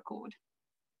length of your code.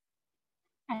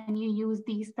 And you use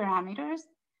these parameters.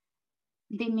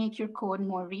 They make your code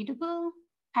more readable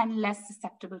and less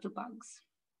susceptible to bugs.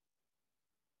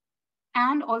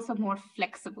 And also more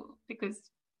flexible because,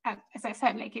 as I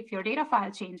said, like if your data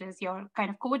file changes, your kind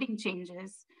of coding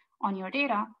changes on your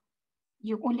data,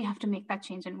 you only have to make that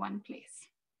change in one place.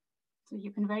 So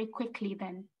you can very quickly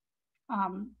then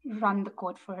run the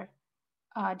code for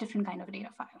a different kind of data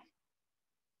file.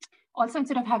 Also,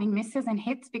 instead of having misses and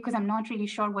hits, because I'm not really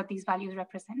sure what these values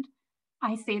represent,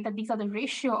 I say that these are the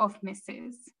ratio of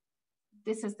misses.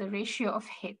 This is the ratio of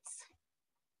hits.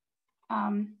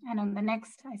 And on the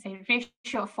next, I say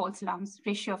ratio of false alarms,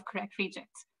 ratio of correct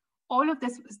rejects. All of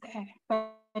this was there,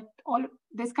 but all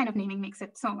this kind of naming makes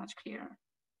it so much clearer.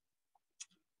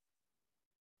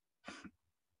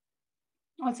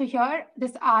 Also here,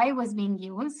 this I was being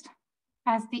used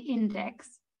as the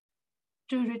index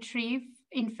to retrieve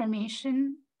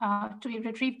information, to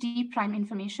retrieve D prime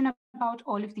information about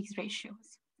all of these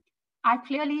ratios. I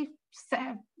clearly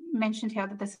mentioned here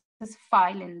that this is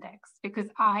file index because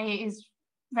I is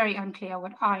very unclear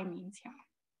what I means here,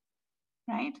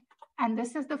 right? And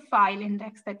this is the file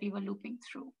index that we were looping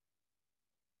through.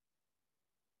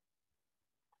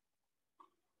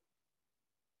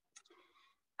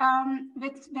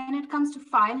 When it comes to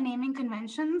file naming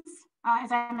conventions,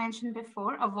 as I mentioned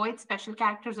before, avoid special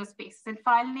characters or spaces in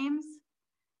file names.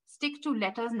 Stick to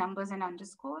letters, numbers, and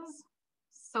underscores.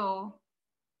 So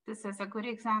this is a good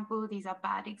example. These are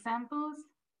bad examples.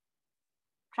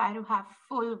 Try to have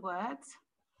full words.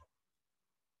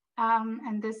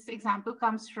 And this example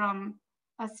comes from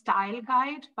a style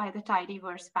guide by the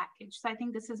Tidyverse package. So I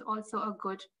think this is also a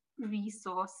good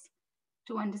resource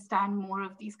to understand more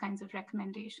of these kinds of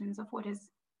recommendations of what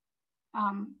is,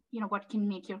 what can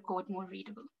make your code more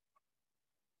readable.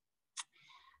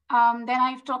 Then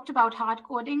I've talked about hard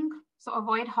coding. So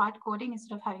avoid hard coding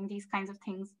instead of having these kinds of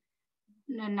things,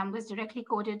 numbers directly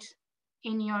coded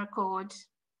in your code.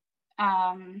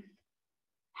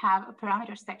 Have a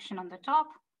parameter section on the top.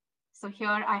 So here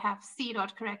I have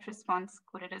c.correct response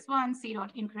coded as 1,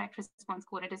 c.incorrect response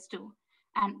coded as 2.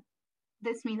 And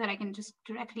this means that I can just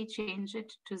directly change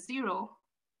it to 0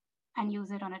 and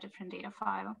use it on a different data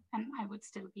file. And I would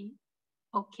still be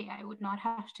okay. I would not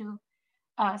have to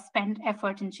spend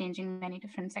effort in changing many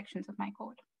different sections of my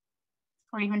code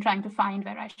or even trying to find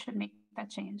where I should make that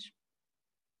change.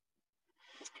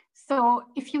 So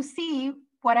if you see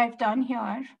what I've done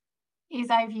here is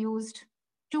I've used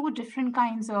two different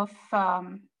kinds of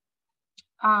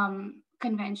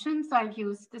conventions. So I've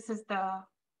used, this is the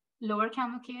lower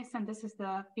camel case and this is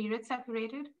the period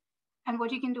separated. And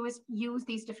what you can do is use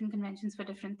these different conventions for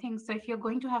different things. So if you're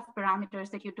going to have parameters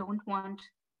that you don't want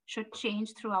should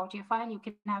change throughout your file, you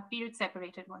can have period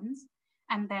separated ones.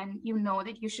 And then you know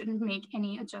that you shouldn't make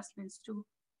any adjustments to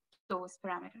those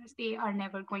parameters. They are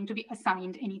never going to be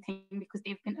assigned anything because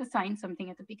they've been assigned something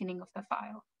at the beginning of the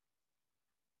file.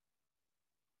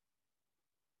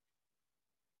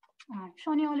 I've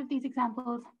shown you all of these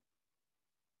examples.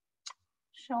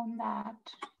 shown that.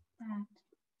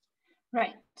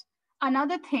 Right.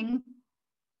 Another thing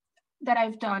that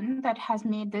I've done that has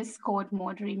made this code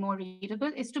more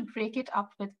readable is to break it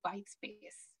up with white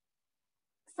space.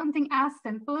 Something as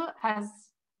simple as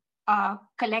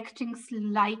collecting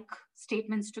like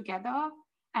statements together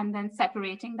and then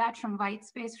separating that from white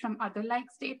space from other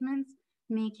like statements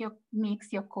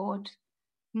makes your code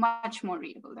much more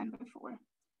readable than before,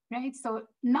 right? So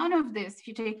none of this, if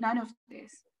you take none of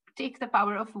this, take the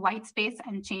power of white space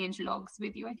and change logs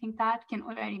with you. I think that can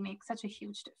already make such a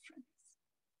huge difference.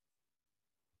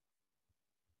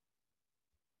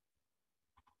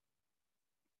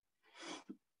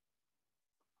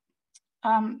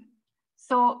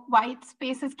 So white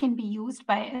spaces can be used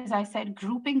by, as I said,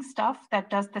 grouping stuff that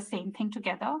does the same thing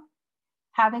together,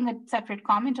 having a separate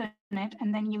comment on it,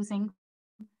 and then using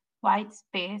white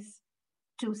space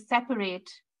to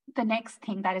separate the next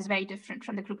thing that is very different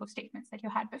from the group of statements that you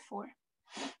had before.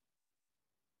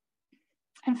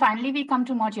 And finally, we come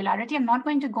to modularity. I'm not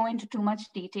going to go into too much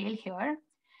detail here,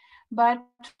 but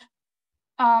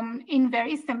in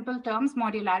very simple terms,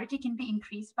 modularity can be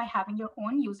increased by having your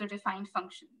own user-defined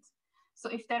functions. So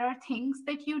if there are things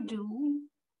that you do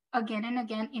again and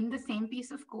again in the same piece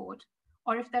of code,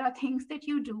 or if there are things that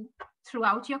you do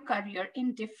throughout your career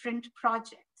in different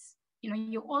projects,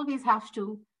 you always have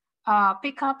to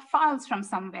pick up files from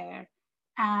somewhere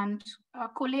and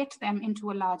collate them into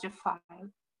a larger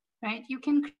file, right? You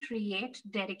can create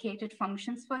dedicated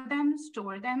functions for them,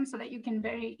 store them so that you can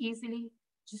very easily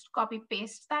just copy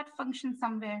paste that function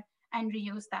somewhere and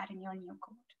reuse that in your new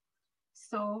code.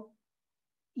 So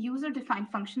user-defined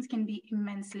functions can be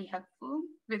immensely helpful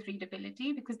with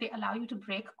readability because they allow you to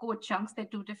break code chunks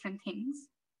that do different things,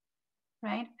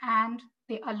 right? And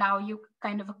they allow you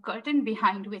kind of a curtain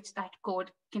behind which that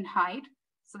code can hide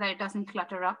so that it doesn't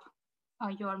clutter up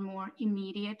your more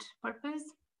immediate purpose.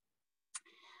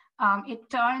 It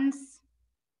turns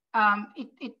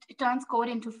code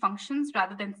into functions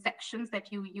rather than sections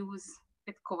that you use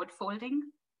with code folding.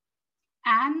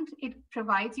 And it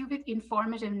provides you with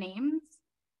informative names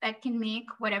that can make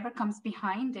whatever comes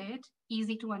behind it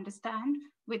easy to understand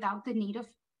without the need of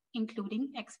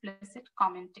including explicit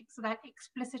commenting. So that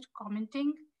explicit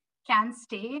commenting can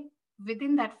stay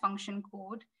within that function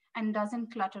code and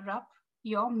doesn't clutter up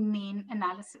your main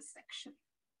analysis section,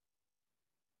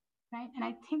 right? And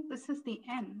I think this is the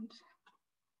end.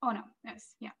 Oh no,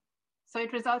 yes, yeah. So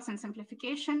it results in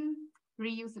simplification,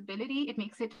 reusability. It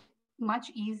makes it much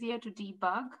easier to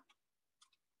debug.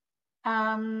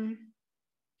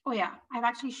 Oh yeah, I've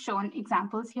actually shown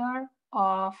examples here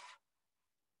of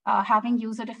having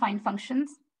user-defined functions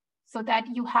so that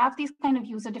you have these kind of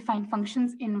user-defined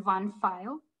functions in one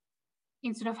file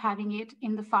instead of having it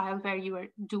in the file where you are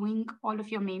doing all of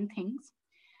your main things.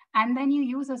 And then you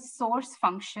use a source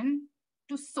function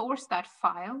to source that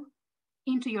file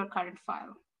into your current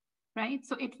file, right?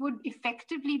 So it would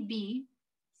effectively be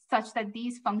such that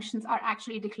these functions are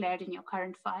actually declared in your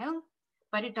current file,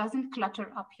 but it doesn't clutter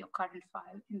up your current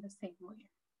file in the same way.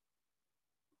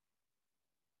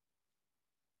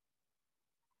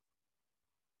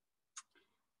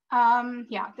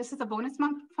 Yeah, this is a bonus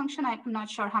function. I'm not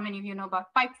sure how many of you know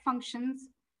about pipe functions.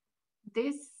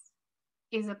 This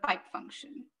is a pipe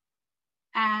function.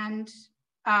 And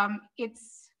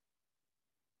it's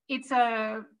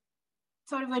a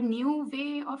sort of a new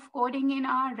way of coding in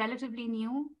R, relatively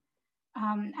new,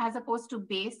 as opposed to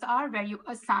base R, where you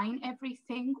assign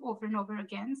everything over and over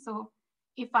again. So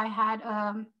if I had,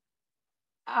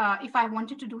 if I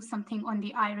wanted to do something on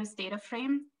the iris data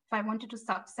frame, if I wanted to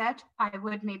subset, I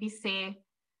would maybe say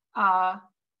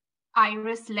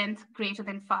iris length greater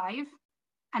than 5,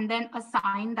 and then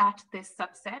assign that this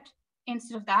subset.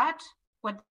 Instead of that,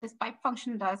 what this pipe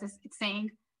function does is it's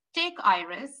saying, take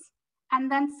iris and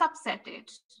then subset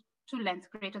it to length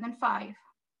greater than 5.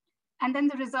 And then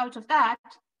the result of that,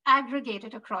 aggregate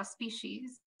it across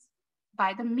species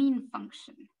by the mean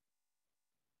function,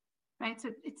 right? So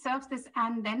it serves this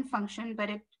and then function, but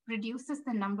it reduces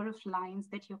the number of lines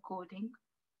that you're coding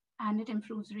and it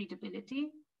improves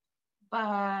readability.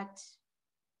 But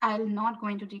I'll not go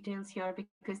into details here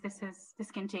because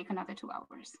this can take another 2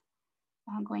 hours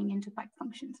going into pipe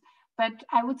functions. But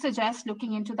I would suggest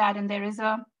looking into that, and there is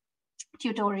a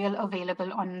tutorial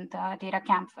available on the Data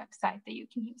Camp website that you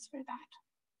can use for that.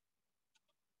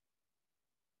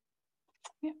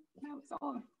 Yeah, that was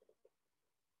all.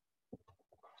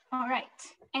 All right,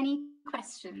 any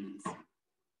questions?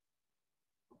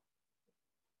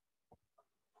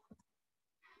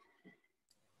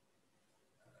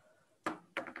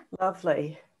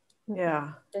 Lovely.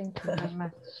 Yeah. Thank you very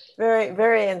much. Very,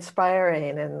 very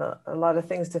inspiring, and a lot of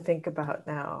things to think about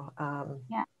now.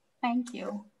 Yeah, thank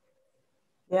you.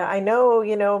 Yeah, I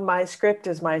know, my script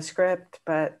is my script,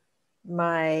 but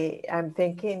I'm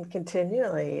thinking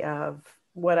continually of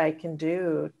what I can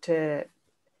do to,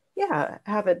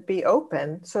 have it be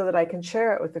open so that I can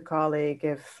share it with a colleague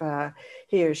if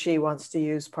he or she wants to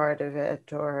use part of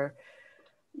it, or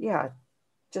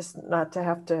just not to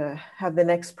have the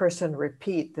next person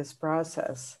repeat this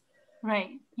process.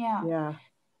 Right, yeah. Yeah.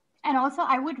 And also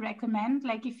I would recommend,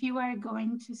 like, if you are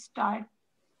going to start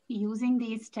using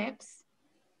these tips,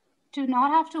 to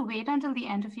not have to wait until the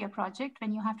end of your project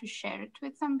when you have to share it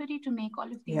with somebody to make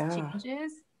all of these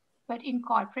changes, but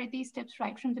incorporate these tips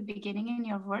right from the beginning in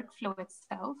your workflow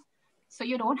itself. So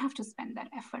you don't have to spend that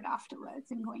effort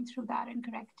afterwards in going through that and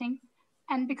correcting.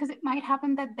 And because it might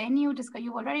happen that then you've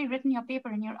already written your paper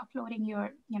and you're uploading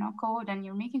your code and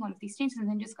you're making all of these changes, and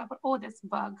then discover, oh, this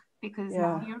bug, because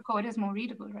now your code is more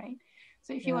readable, right?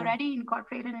 So if you already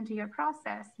incorporate it into your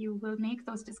process, you will make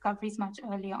those discoveries much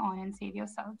earlier on and save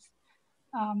yourselves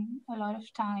a lot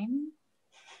of time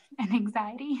and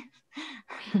anxiety.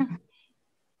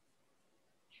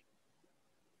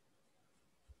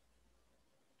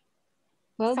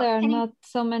 Well, there are not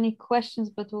so many questions,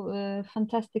 but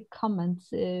fantastic comments.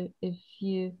 If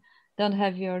you don't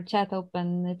have your chat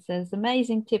open, it says,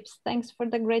 amazing tips. Thanks for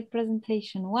the great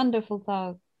presentation. Wonderful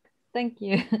talk. Thank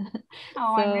you.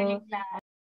 Oh, I'm really glad.